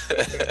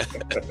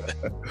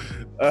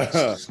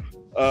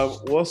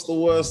 What's the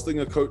worst thing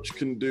a coach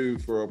can do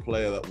for a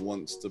player that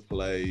wants to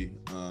play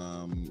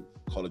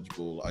college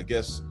ball? I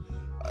guess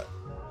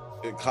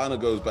it kind of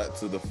goes back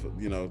to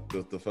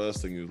the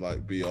first thing is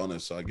like, be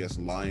honest. So I guess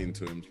lying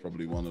to him is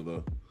probably one of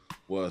the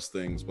worst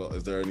things. But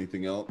is there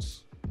anything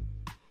else?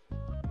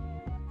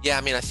 Yeah,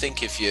 I mean, I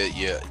think if you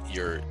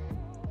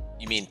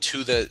mean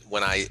to the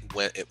when I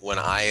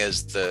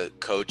as the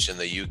coach in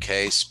the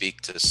UK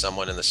speak to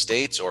someone in the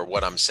States, or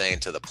what I'm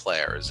saying to the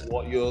players?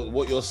 What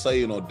you're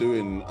saying or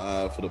doing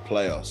for the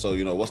player. So,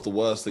 you know, what's the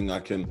worst thing I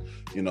can,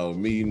 you know,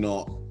 me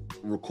not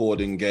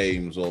recording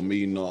games, or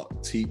me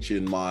not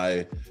teaching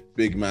my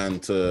big man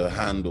to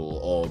handle,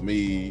 or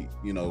me,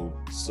 you know,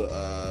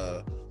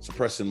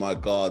 suppressing my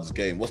guard's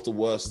game? What's the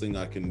worst thing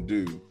I can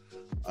do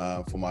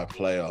for my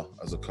player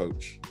as a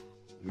coach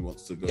who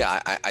wants to go?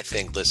 Yeah, I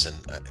think, listen,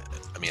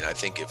 I mean, I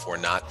think if we're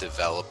not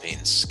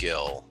developing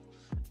skill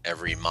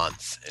every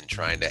month and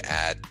trying to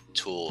add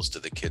tools to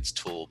the kids'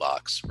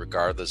 toolbox,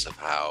 regardless of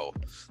how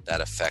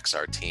that affects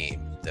our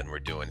team, then we're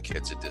doing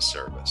kids a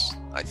disservice.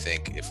 I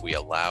think if we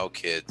allow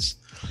kids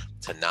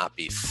to not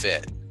be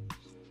fit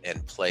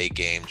and play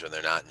games when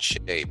they're not in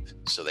shape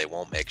so they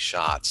won't make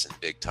shots in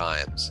big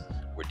times,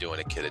 we're doing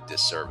a kid a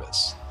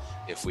disservice.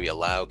 If we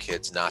allow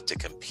kids not to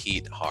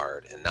compete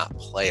hard and not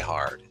play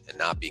hard and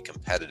not be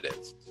competitive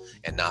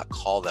and not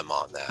call them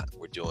on that,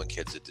 we're doing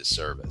kids a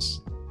disservice.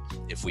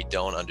 If we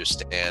don't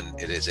understand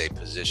it is a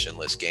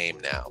positionless game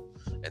now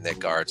and that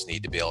guards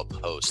need to be able to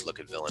post, look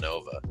at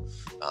Villanova,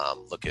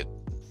 look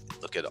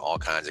at all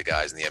kinds of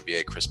guys in the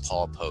NBA. Chris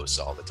Paul posts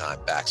all the time,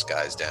 backs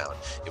guys down.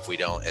 If we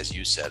don't, as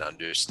you said,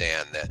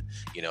 understand that,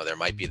 you know, there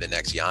might be the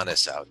next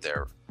Giannis out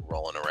there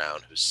rolling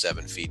around who's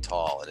 7 feet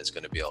tall and is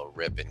going to be able to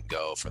rip and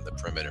go from the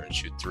perimeter and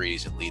shoot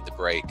threes and lead the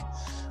break.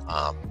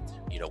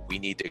 You know, we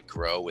need to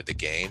grow with the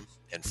game.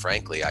 And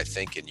frankly, I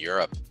think in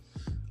Europe,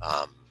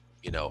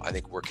 you know, I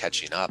think we're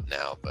catching up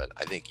now, but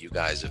I think you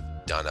guys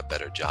have done a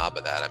better job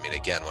of that. I mean,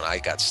 again, when I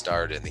got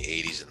started in the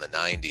 80s and the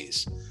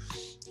 90s,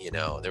 you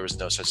know, there was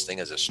no such thing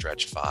as a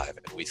stretch five.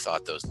 And we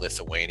thought those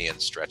Lithuanian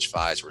stretch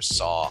fives were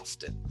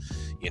soft and,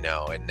 you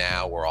know, and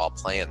now we're all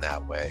playing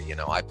that way. You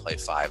know, I play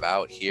 5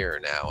 out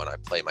here now and I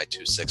play my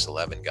 2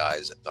 6'11"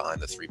 guys behind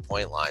the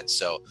 3-point line.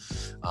 So,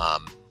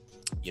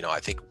 you know, I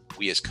think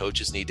we as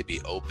coaches need to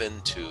be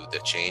open to the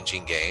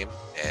changing game,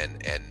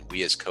 and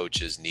we as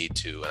coaches need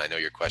to, and I know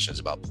your question is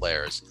about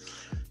players,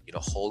 you know,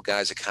 hold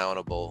guys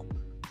accountable,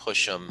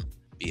 push them,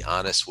 be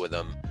honest with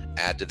them,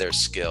 add to their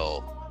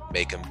skill,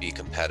 make them be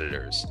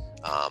competitors,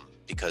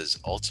 because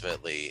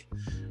ultimately,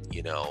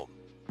 you know,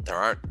 there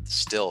aren't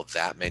still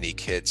that many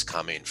kids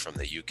coming from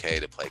the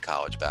UK to play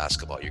college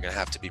basketball. You're going to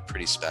have to be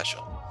pretty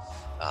special.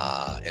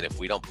 And if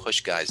we don't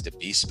push guys to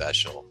be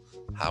special,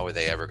 how are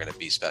they ever going to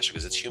be special?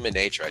 Because it's human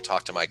nature. I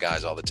talk to my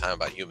guys all the time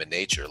about human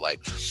nature. Like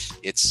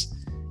it's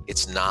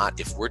not,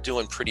 if we're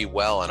doing pretty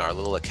well in our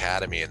little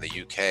academy in the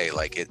UK,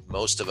 like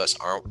most of us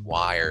aren't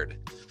wired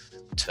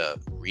to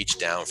reach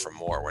down for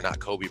more. We're not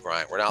Kobe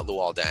Bryant. We're not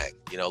Luol Deng.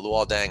 You know,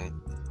 Luol Deng,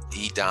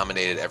 he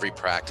dominated every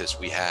practice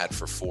we had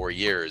for 4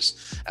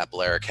 years at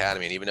Blair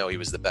Academy. And even though he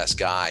was the best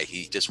guy,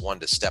 he just wanted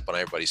to step on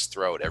everybody's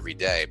throat every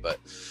day. But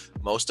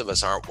most of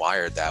us aren't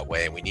wired that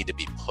way, and we need to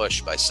be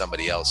pushed by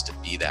somebody else to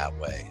be that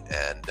way.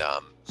 And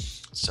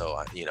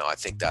so, you know, I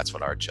think that's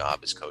what our job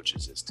as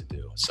coaches is to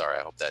do. Sorry,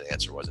 I hope that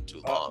answer wasn't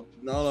too long.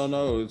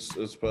 No,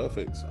 it's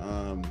perfect.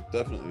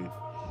 Definitely.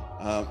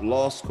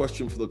 Last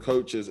question for the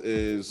coaches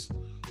is,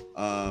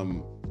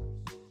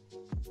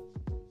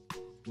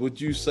 would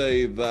you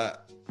say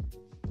that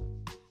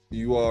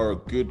you are a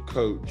good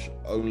coach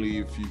only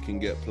if you can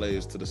get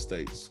players to the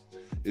States?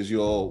 Is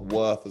your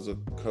worth as a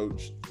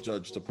coach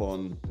judged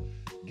upon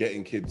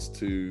getting kids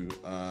to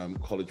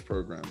college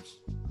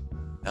programs?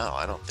 No,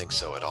 I don't think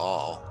so at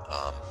all.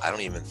 I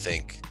don't even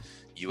think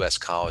U.S.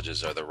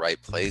 colleges are the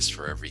right place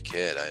for every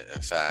kid.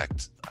 In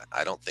fact,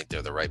 I don't think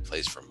they're the right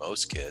place for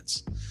most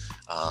kids.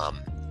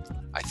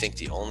 I think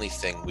the only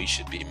thing we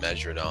should be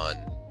measured on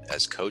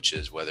as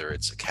coaches, whether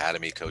it's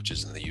academy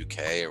coaches in the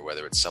UK or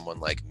whether it's someone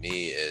like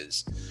me,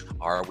 is,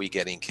 are we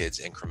getting kids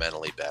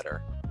incrementally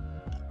better?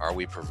 Are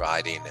we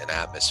providing an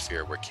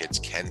atmosphere where kids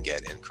can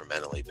get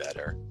incrementally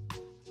better?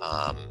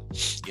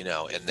 You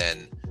know, and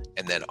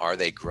then are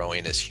they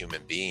growing as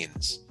human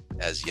beings,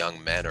 as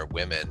young men or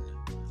women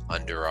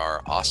under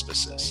our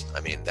auspices?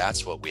 I mean,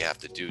 that's what we have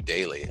to do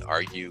daily.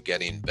 Are you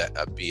getting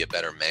be a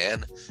better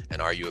man,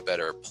 and are you a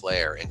better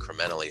player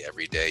incrementally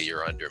every day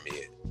you're under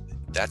me?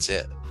 That's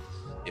it.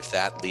 If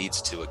that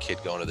leads to a kid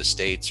going to the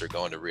States or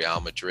going to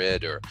Real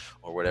Madrid or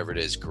whatever it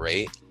is,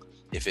 great.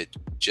 If it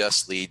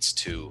just leads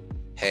to,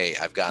 hey,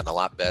 I've gotten a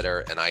lot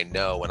better, and I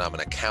know when I'm an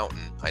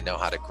accountant, I know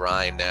how to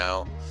grind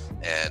now,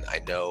 and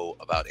I know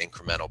about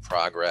incremental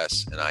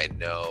progress, and I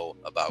know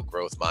about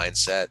growth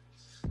mindset,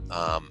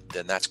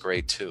 then that's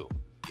great too,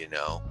 you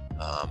know?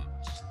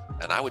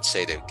 And I would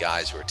say to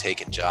guys who are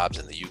taking jobs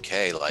in the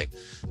UK, like,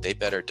 they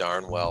better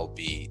darn well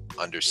be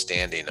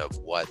understanding of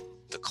what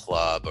the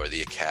club or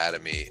the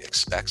academy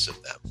expects of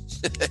them,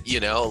 you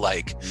know,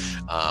 like,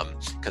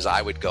 because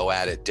I would go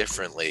at it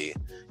differently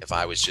if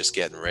I was just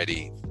getting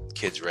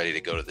kids ready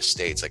to go to the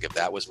States. Like, if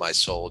that was my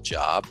sole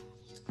job,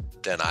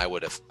 then I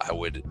would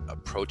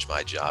approach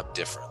my job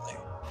differently,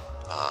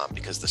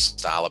 because the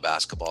style of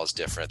basketball is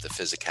different, the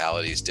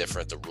physicality is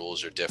different, the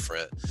rules are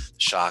different, the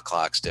shot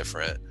clock's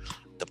different,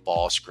 the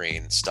ball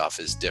screen stuff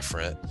is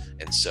different,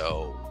 and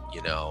so,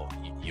 you know,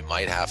 you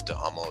might have to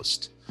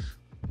almost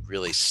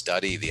really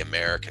study the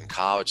American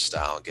college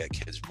style and get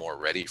kids more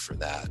ready for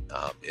that,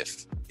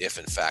 if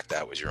in fact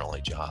that was your only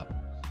job.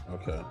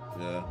 Okay,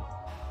 yeah,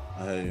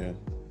 I hear you.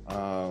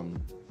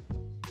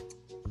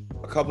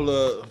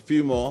 A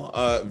few more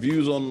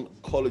views on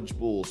college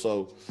ball.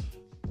 So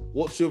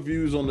what's your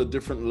views on the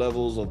different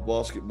levels of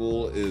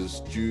basketball?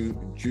 Is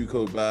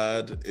JUCO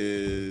bad?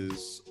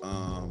 Is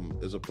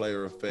a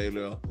player a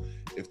failure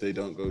if they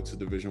don't go to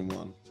Division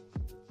I?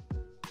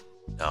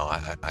 No,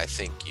 I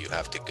think you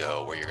have to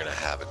go where you're going to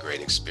have a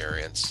great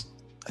experience.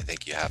 I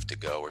think you have to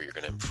go where you're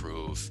going to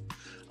improve.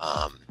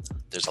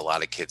 There's a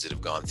lot of kids that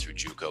have gone through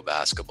JUCO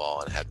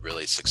basketball and had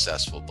really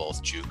successful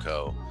both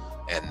JUCO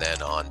and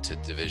then on to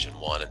Division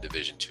I and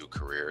Division II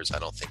careers. I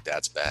don't think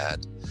that's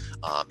bad.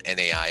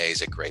 NAIA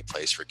is a great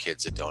place for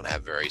kids that don't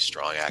have very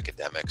strong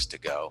academics to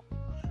go.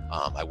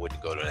 I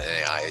wouldn't go to an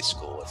NAIA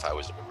school if I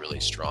was a really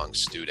strong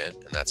student,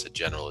 and that's a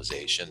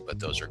generalization, but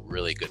those are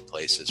really good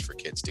places for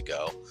kids to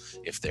go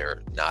if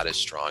they're not as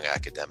strong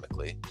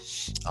academically.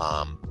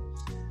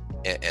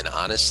 And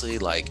honestly,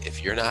 like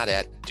if you're not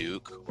at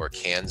Duke or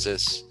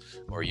Kansas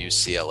or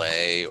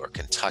UCLA or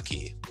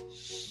Kentucky,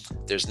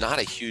 there's not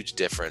a huge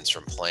difference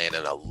from playing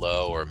in a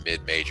low or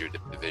mid-major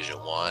Division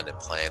I and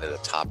playing at a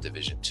top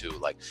Division II.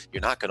 Like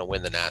you're not going to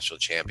win the national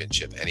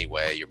championship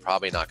anyway. You're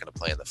probably not going to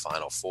play in the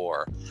Final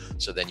Four.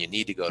 So then you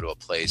need to go to a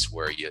place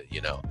where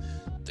you know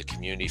the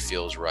community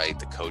feels right,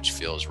 the coach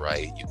feels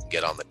right, you can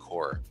get on the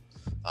court.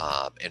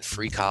 And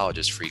free college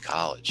is free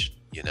college,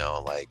 you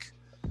know, like.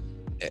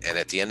 And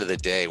at the end of the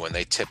day, when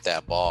they tip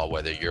that ball,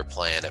 whether you're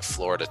playing at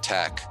Florida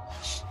Tech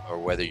or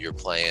whether you're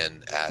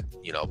playing at,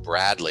 you know,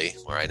 Bradley,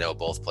 where I know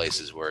both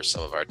places where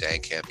some of our Dan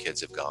Camp kids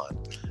have gone.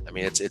 I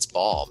mean, it's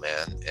ball,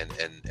 man.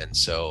 And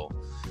so,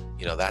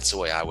 you know, that's the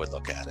way I would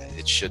look at it.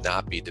 It should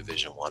not be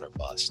Division I or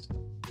bust.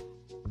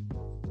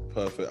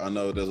 Perfect. I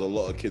know there's a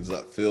lot of kids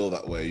that feel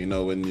that way. You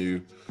know,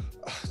 when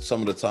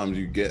some of the times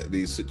you get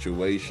these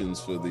situations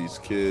for these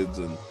kids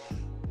and,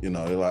 you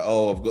know, you're like,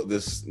 oh, I've got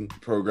this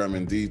program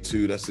in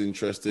D2 that's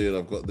interested.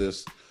 I've got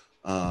this,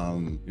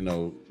 you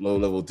know,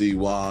 low-level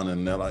D1.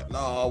 And they're like,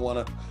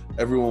 no,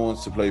 everyone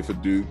wants to play for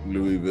Duke,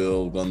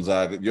 Louisville,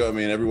 Gonzaga. You know what I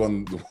mean?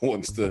 Everyone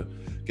wants to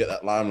get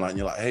that limelight. And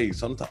you're like, hey,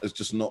 sometimes it's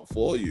just not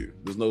for you.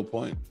 There's no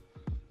point.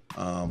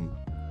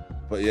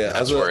 But yeah.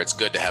 That's where it's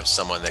good to have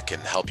someone that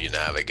can help you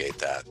navigate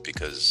that,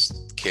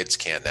 because kids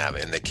can't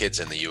navigate, and the kids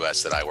in the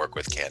U.S. that I work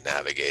with can't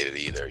navigate it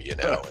either, you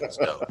know. And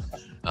so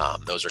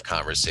those are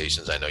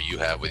conversations I know you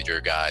have with your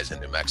guys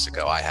in New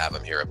Mexico. I have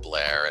them here at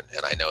Blair,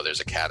 and I know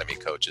there's academy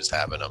coaches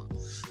having them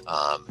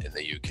in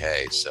the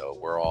UK. So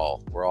we're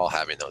all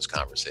having those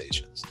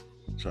conversations.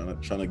 Trying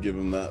to give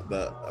them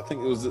that I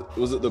think was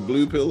it the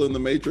blue pill in the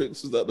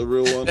Matrix? Is that the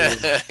real one?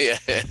 Yeah.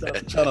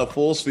 Trying to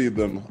force feed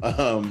them.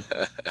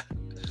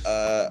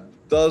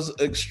 Does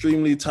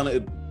extremely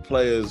talented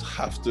players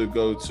have to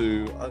go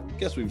to, I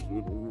guess we've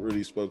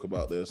really spoke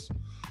about this,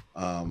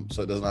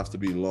 so it doesn't have to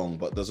be long,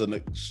 but does an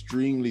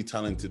extremely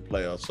talented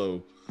player,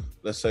 so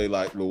let's say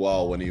like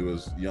Luau when he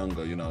was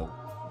younger, you know,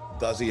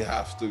 did he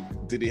have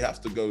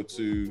to go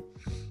to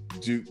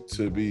Duke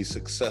to be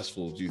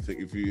successful? Do you think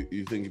if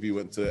he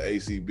went to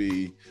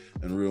ACB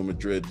and Real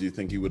Madrid, do you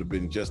think he would have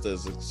been just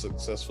as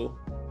successful?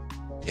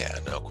 Yeah,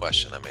 no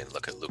question. I mean,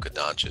 look at Luka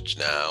Doncic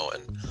now,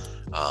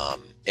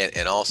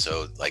 and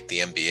also like the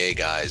NBA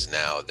guys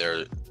now,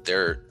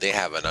 they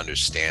have an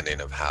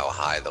understanding of how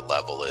high the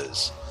level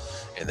is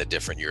in the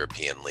different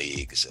European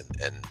leagues,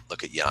 and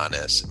look at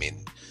Giannis. I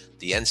mean,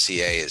 the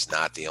NCAA is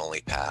not the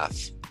only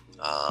path,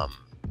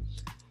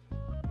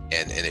 and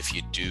if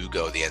you do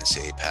go the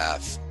NCAA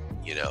path,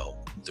 you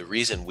know, the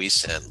reason we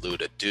sent Lou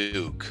to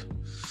Duke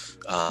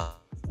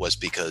was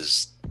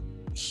because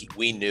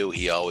we knew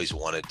he always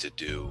wanted to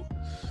do.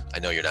 I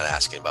know you're not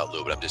asking about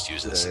Lou, but I'm just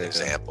using this as an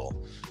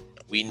example.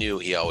 We knew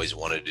he always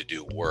wanted to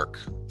do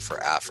work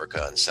for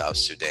Africa and South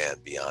Sudan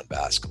beyond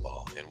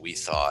basketball. And we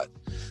thought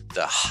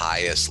the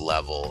highest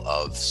level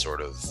of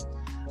sort of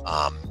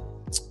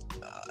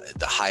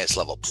the highest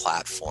level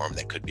platform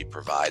that could be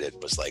provided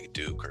was like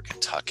Duke or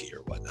Kentucky or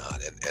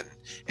whatnot.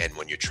 And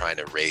when you're trying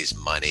to raise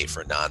money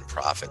for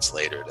nonprofits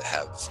later, to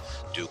have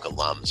Duke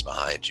alums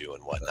behind you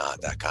and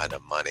whatnot, that kind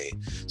of money.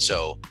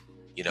 So,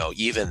 you know,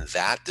 even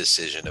that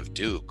decision of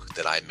Duke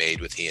that I made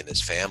with he and his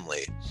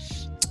family,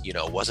 you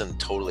know, wasn't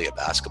totally a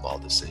basketball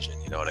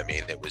decision. You know what I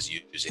mean? It was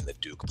using the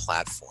Duke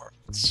platform.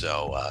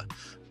 So,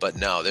 but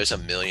no, there's a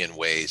million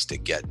ways to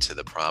get to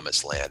the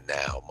promised land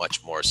now,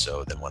 much more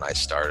so than when I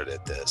started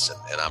at this.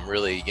 And I'm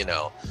really, you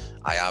know,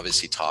 I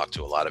obviously talk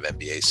to a lot of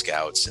NBA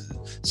scouts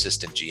and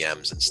assistant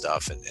GMs and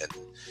stuff. And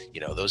you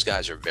know, those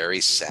guys are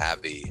very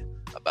savvy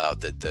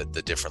about the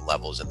different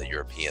levels in the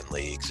European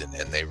leagues, and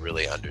they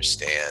really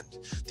understand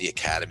the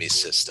academy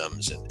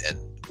systems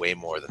and way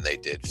more than they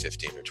did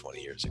 15 or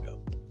 20 years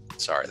ago.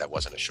 Sorry, that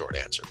wasn't a short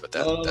answer, but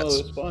that's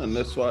it's fine.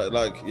 That's why,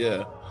 like,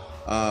 yeah.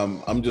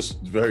 I'm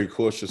just very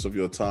cautious of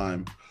your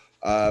time.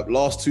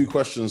 Last two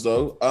questions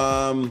though.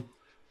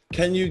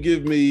 Can you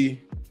give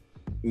me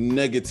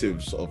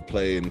negatives of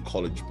playing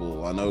college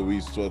ball? I know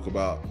we spoke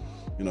about,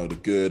 you know, the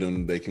good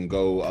and they can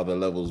go other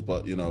levels,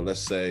 but you know, let's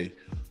say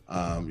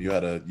you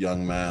had a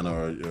young man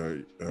or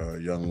a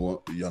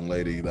young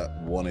lady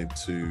that wanted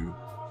to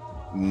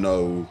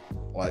know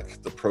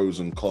like the pros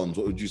and cons.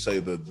 What would you say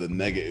the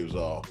negatives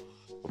are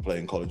for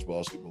playing college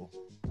basketball?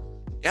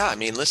 Yeah, I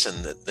mean,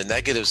 listen, the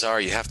negatives are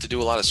you have to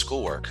do a lot of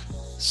schoolwork.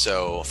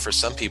 So for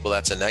some people,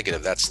 that's a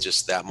negative. That's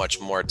just that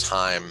much more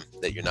time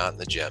that you're not in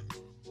the gym,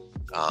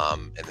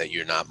 and that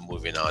you're not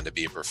moving on to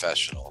be a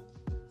professional.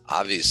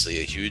 obviously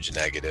a huge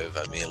negative.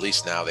 I mean, at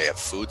least now they have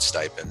food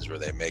stipends where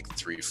they make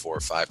 $3,000,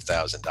 $4,000,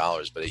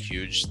 $5,000, but a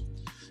huge,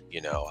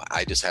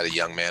 I just had a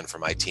young man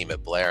from my team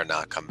at Blair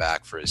not come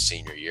back for his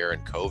senior year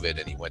in COVID,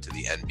 and he went to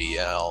the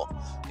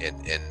NBL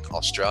in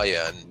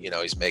Australia, and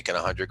he's making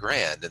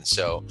 $100,000. And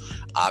so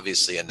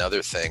obviously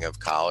another thing of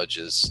college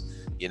is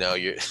you're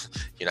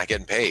not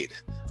getting paid,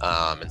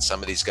 and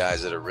some of these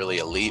guys that are really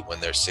elite when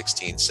they're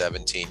 16,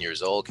 17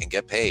 years old can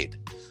get paid,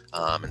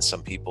 and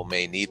some people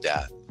may need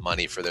that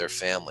money for their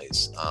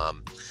families.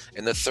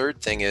 And the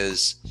third thing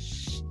is,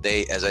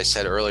 they, as I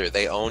said earlier,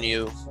 they own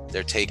you.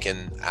 They're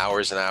taking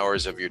hours and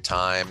hours of your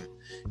time.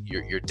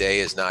 Your day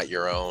is not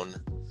your own.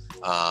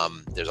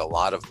 There's a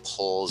lot of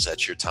pulls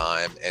at your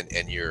time,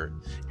 and you're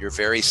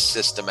very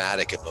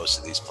systematic at most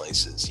of these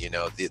places.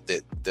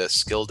 The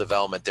skill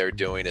development they're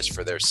doing is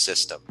for their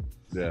system.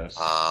 Yes.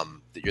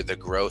 The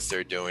growth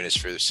they're doing is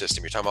for their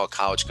system. You're talking about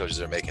college coaches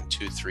that are making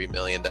 $2-3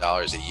 million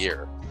a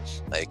year.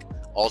 Like,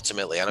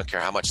 ultimately, I don't care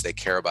how much they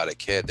care about a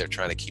kid, they're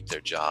trying to keep their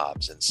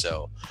jobs. And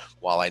so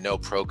while I know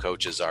pro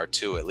coaches are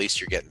too, at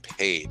least you're getting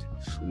paid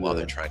while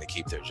they're trying to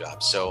keep their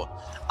jobs. So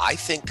I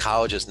think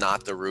college is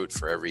not the route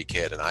for every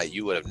kid. And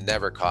you would have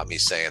never caught me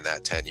saying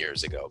that 10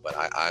 years ago, but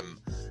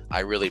I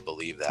really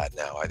believe that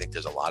now. I think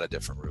there's a lot of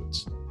different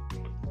routes.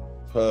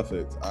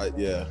 Perfect.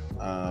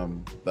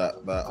 That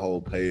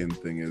whole paying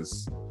thing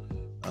is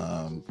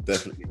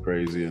definitely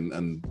crazy,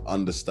 and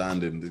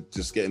understanding,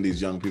 just getting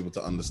these young people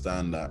to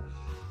understand that,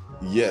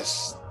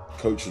 yes,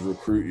 coaches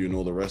recruit you and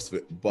all the rest of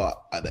it,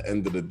 but at the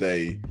end of the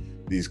day,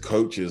 these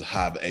coaches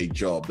have a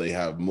job. They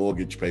have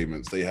mortgage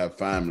payments, they have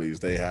families,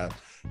 they're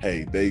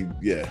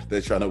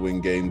trying to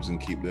win games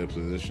and keep their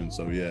position.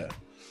 So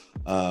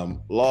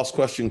last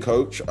question,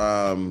 Coach.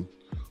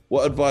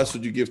 What advice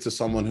would you give to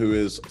someone who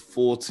is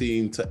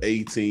 14 to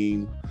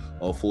 18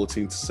 or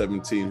 14 to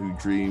 17 who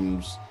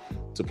dreams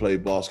to play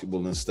basketball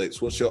in the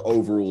States? What's your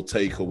overall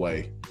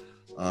takeaway,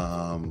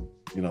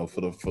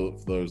 for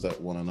those that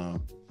want to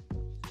know?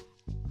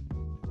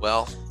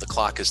 Well, the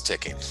clock is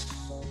ticking.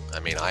 I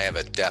mean, I have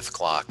a death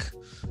clock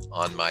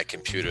on my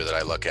computer that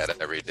I look at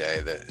every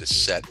day that is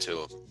set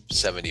to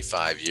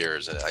 75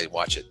 years, and I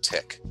watch it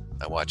tick.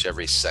 I watch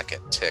every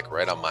second tick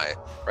right on my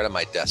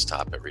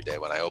desktop every day.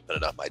 When I open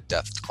it up, my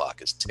death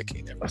clock is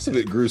ticking. That's a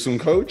bit gruesome,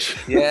 Coach.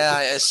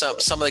 Yeah, some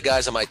of the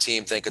guys on my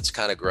team think it's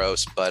kind of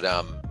gross, but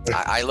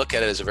I look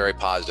at it as a very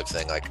positive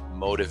thing, like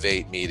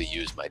motivate me to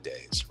use my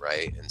days,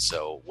 right? And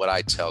so what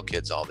I tell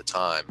kids all the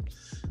time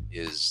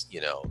is,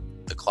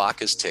 the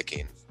clock is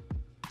ticking.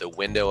 The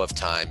window of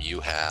time you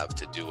have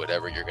to do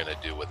whatever you're going to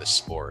do with a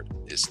sport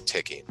is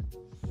ticking.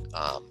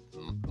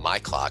 My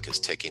clock is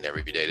ticking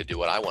every day to do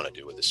what I want to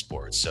do with the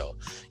sport. So,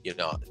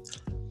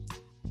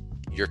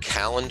 your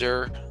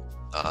calendar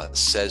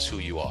says who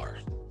you are.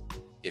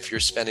 If you're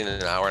spending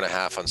an hour and a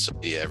half on social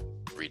media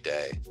every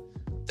day,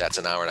 that's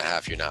an hour and a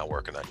half you're not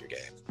working on your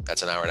game.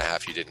 That's an hour and a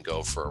half you didn't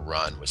go for a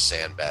run with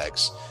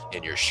sandbags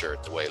in your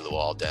shirt the way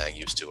Luol Deng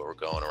used to, or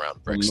going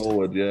around Brixton.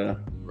 Lord, yeah.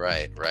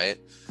 Right.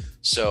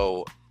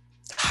 So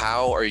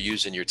how are you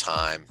using your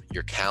time?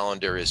 Your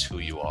calendar is who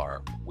you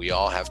are. We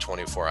all have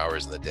 24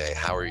 hours in the day.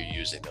 How are you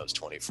using those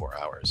 24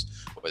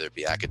 hours? Whether it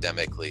be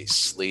academically,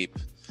 sleep,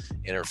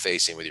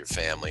 interfacing with your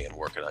family, and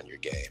working on your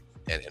game.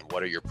 And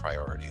what are your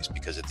priorities?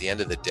 Because at the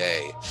end of the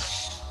day,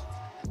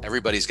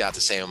 everybody's got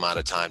the same amount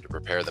of time to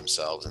prepare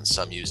themselves, and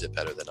some use it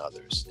better than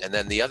others. And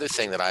then the other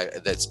thing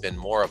that's been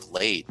more of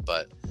late,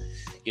 but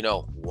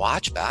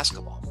watch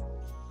basketball.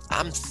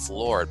 I'm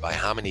floored by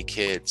how many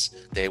kids,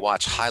 they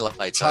watch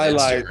highlights on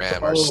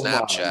Instagram or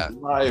Snapchat,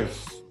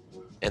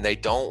 and they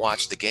don't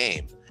watch the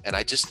game. And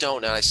I just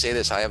don't. And I say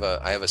this, I have a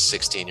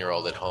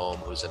 16-year-old at home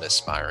who's an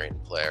aspiring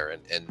player,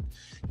 and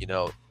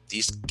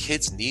these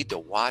kids need to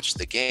watch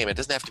the game. It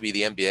doesn't have to be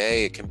the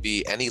NBA. It can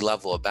be any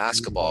level of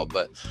basketball.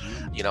 But,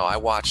 I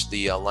watched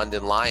the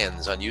London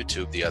Lions on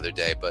YouTube the other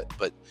day,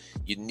 but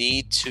you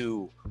need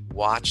to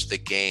watch the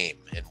game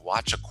and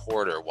watch a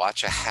quarter,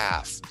 watch a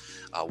half,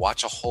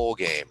 watch a whole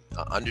game,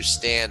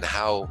 understand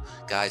how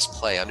guys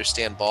play,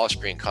 understand ball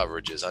screen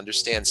coverages,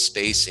 understand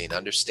spacing,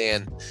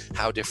 understand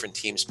how different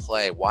teams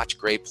play, watch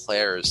great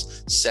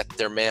players set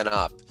their man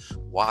up,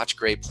 watch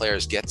great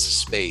players get to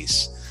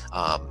space,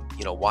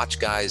 watch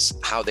guys,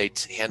 how they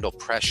handle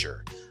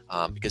pressure.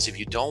 Because if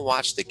you don't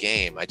watch the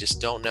game, I just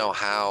don't know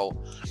how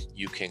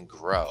you can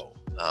grow.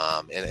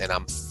 And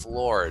I'm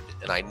floored.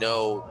 And I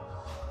know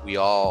we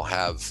all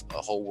have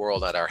a whole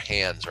world at our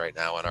hands right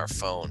now on our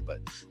phone, but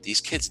these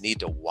kids need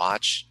to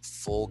watch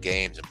full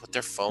games and put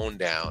their phone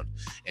down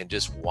and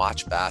just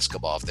watch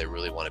basketball if they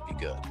really want to be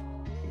good.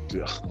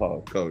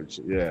 Oh, Coach,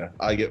 yeah.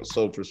 I get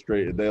so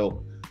frustrated.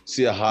 They'll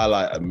see a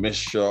highlight, a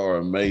missed shot or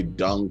a made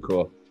dunk,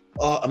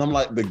 and I'm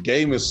like, the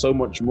game is so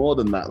much more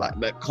than that. Like,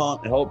 that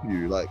can't help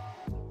you. Like,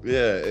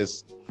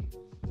 it's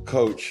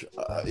Coach.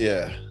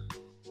 As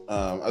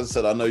I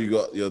said, I know you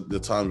got your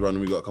time's running.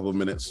 We got a couple of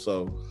minutes.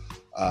 So,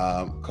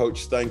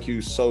 Coach, thank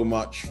you so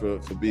much for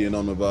being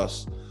on with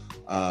us.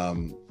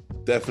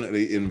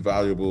 Definitely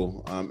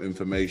invaluable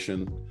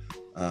information.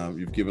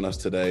 you've given us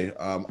today.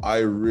 I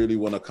really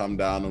want to come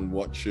down and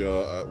watch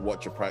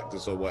your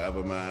practice or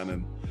whatever,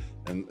 man,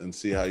 and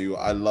see how you.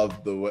 I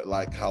love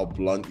like how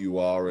blunt you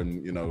are,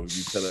 and you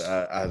tell it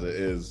as it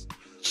is.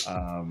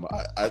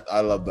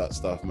 I love that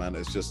stuff, man.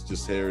 It's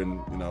just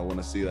hearing, I want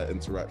to see that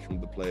interaction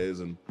with the players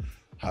and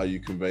how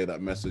you convey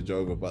that message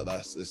over. But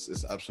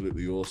it's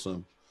absolutely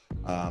awesome.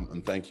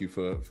 And thank you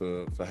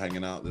for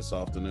hanging out this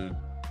afternoon.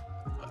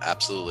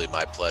 Absolutely,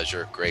 my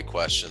pleasure. Great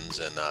questions,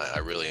 and I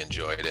really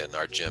enjoyed it. And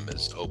our gym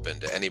is open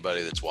to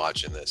anybody that's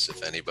watching this.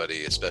 If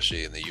anybody,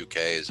 especially in the UK,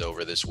 is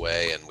over this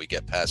way and we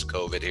get past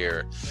COVID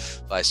here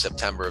by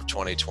September of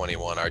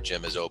 2021, our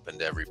gym is open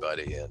to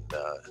everybody, and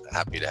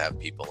happy to have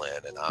people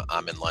in. And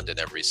I'm in London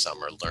every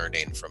summer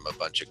learning from a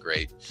bunch of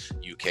great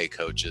UK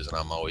coaches, and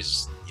I'm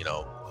always,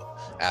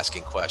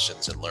 asking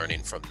questions and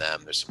learning from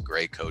them. There's some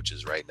great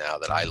coaches right now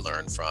that I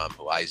learn from,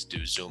 who I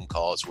do Zoom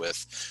calls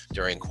with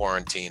during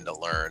quarantine to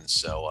learn.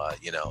 So,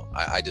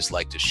 I just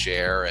like to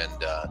share and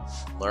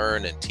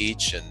learn and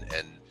teach,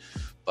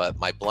 but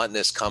my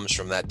bluntness comes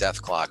from that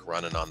death clock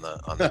running on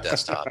the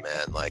desktop,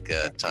 man. Like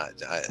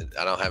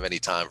I don't have any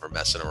time for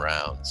messing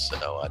around. So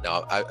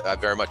no, I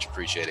very much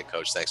appreciate it,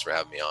 Coach. Thanks for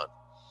having me on.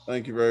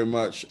 Thank you very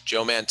much.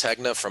 Joe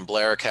Mantegna from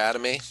Blair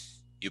Academy.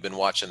 You've been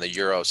watching the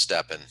Euro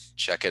Steppin'.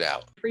 Check it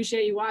out.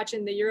 Appreciate you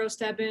watching the Euro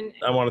Steppin'.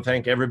 I want to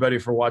thank everybody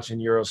for watching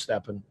Euro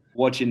Steppin'.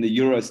 Watching the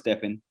Euro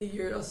Steppin'. The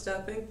Euro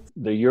Steppin'.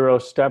 The Euro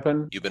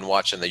Steppin'. You've been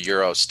watching the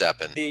Euro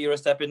Steppin'. The Euro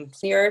Steppin'.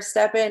 Euro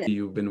Steppin'.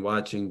 You've been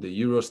watching the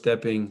Euro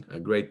Stepping, a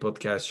great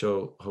podcast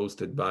show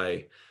hosted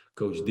by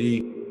Coach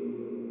D.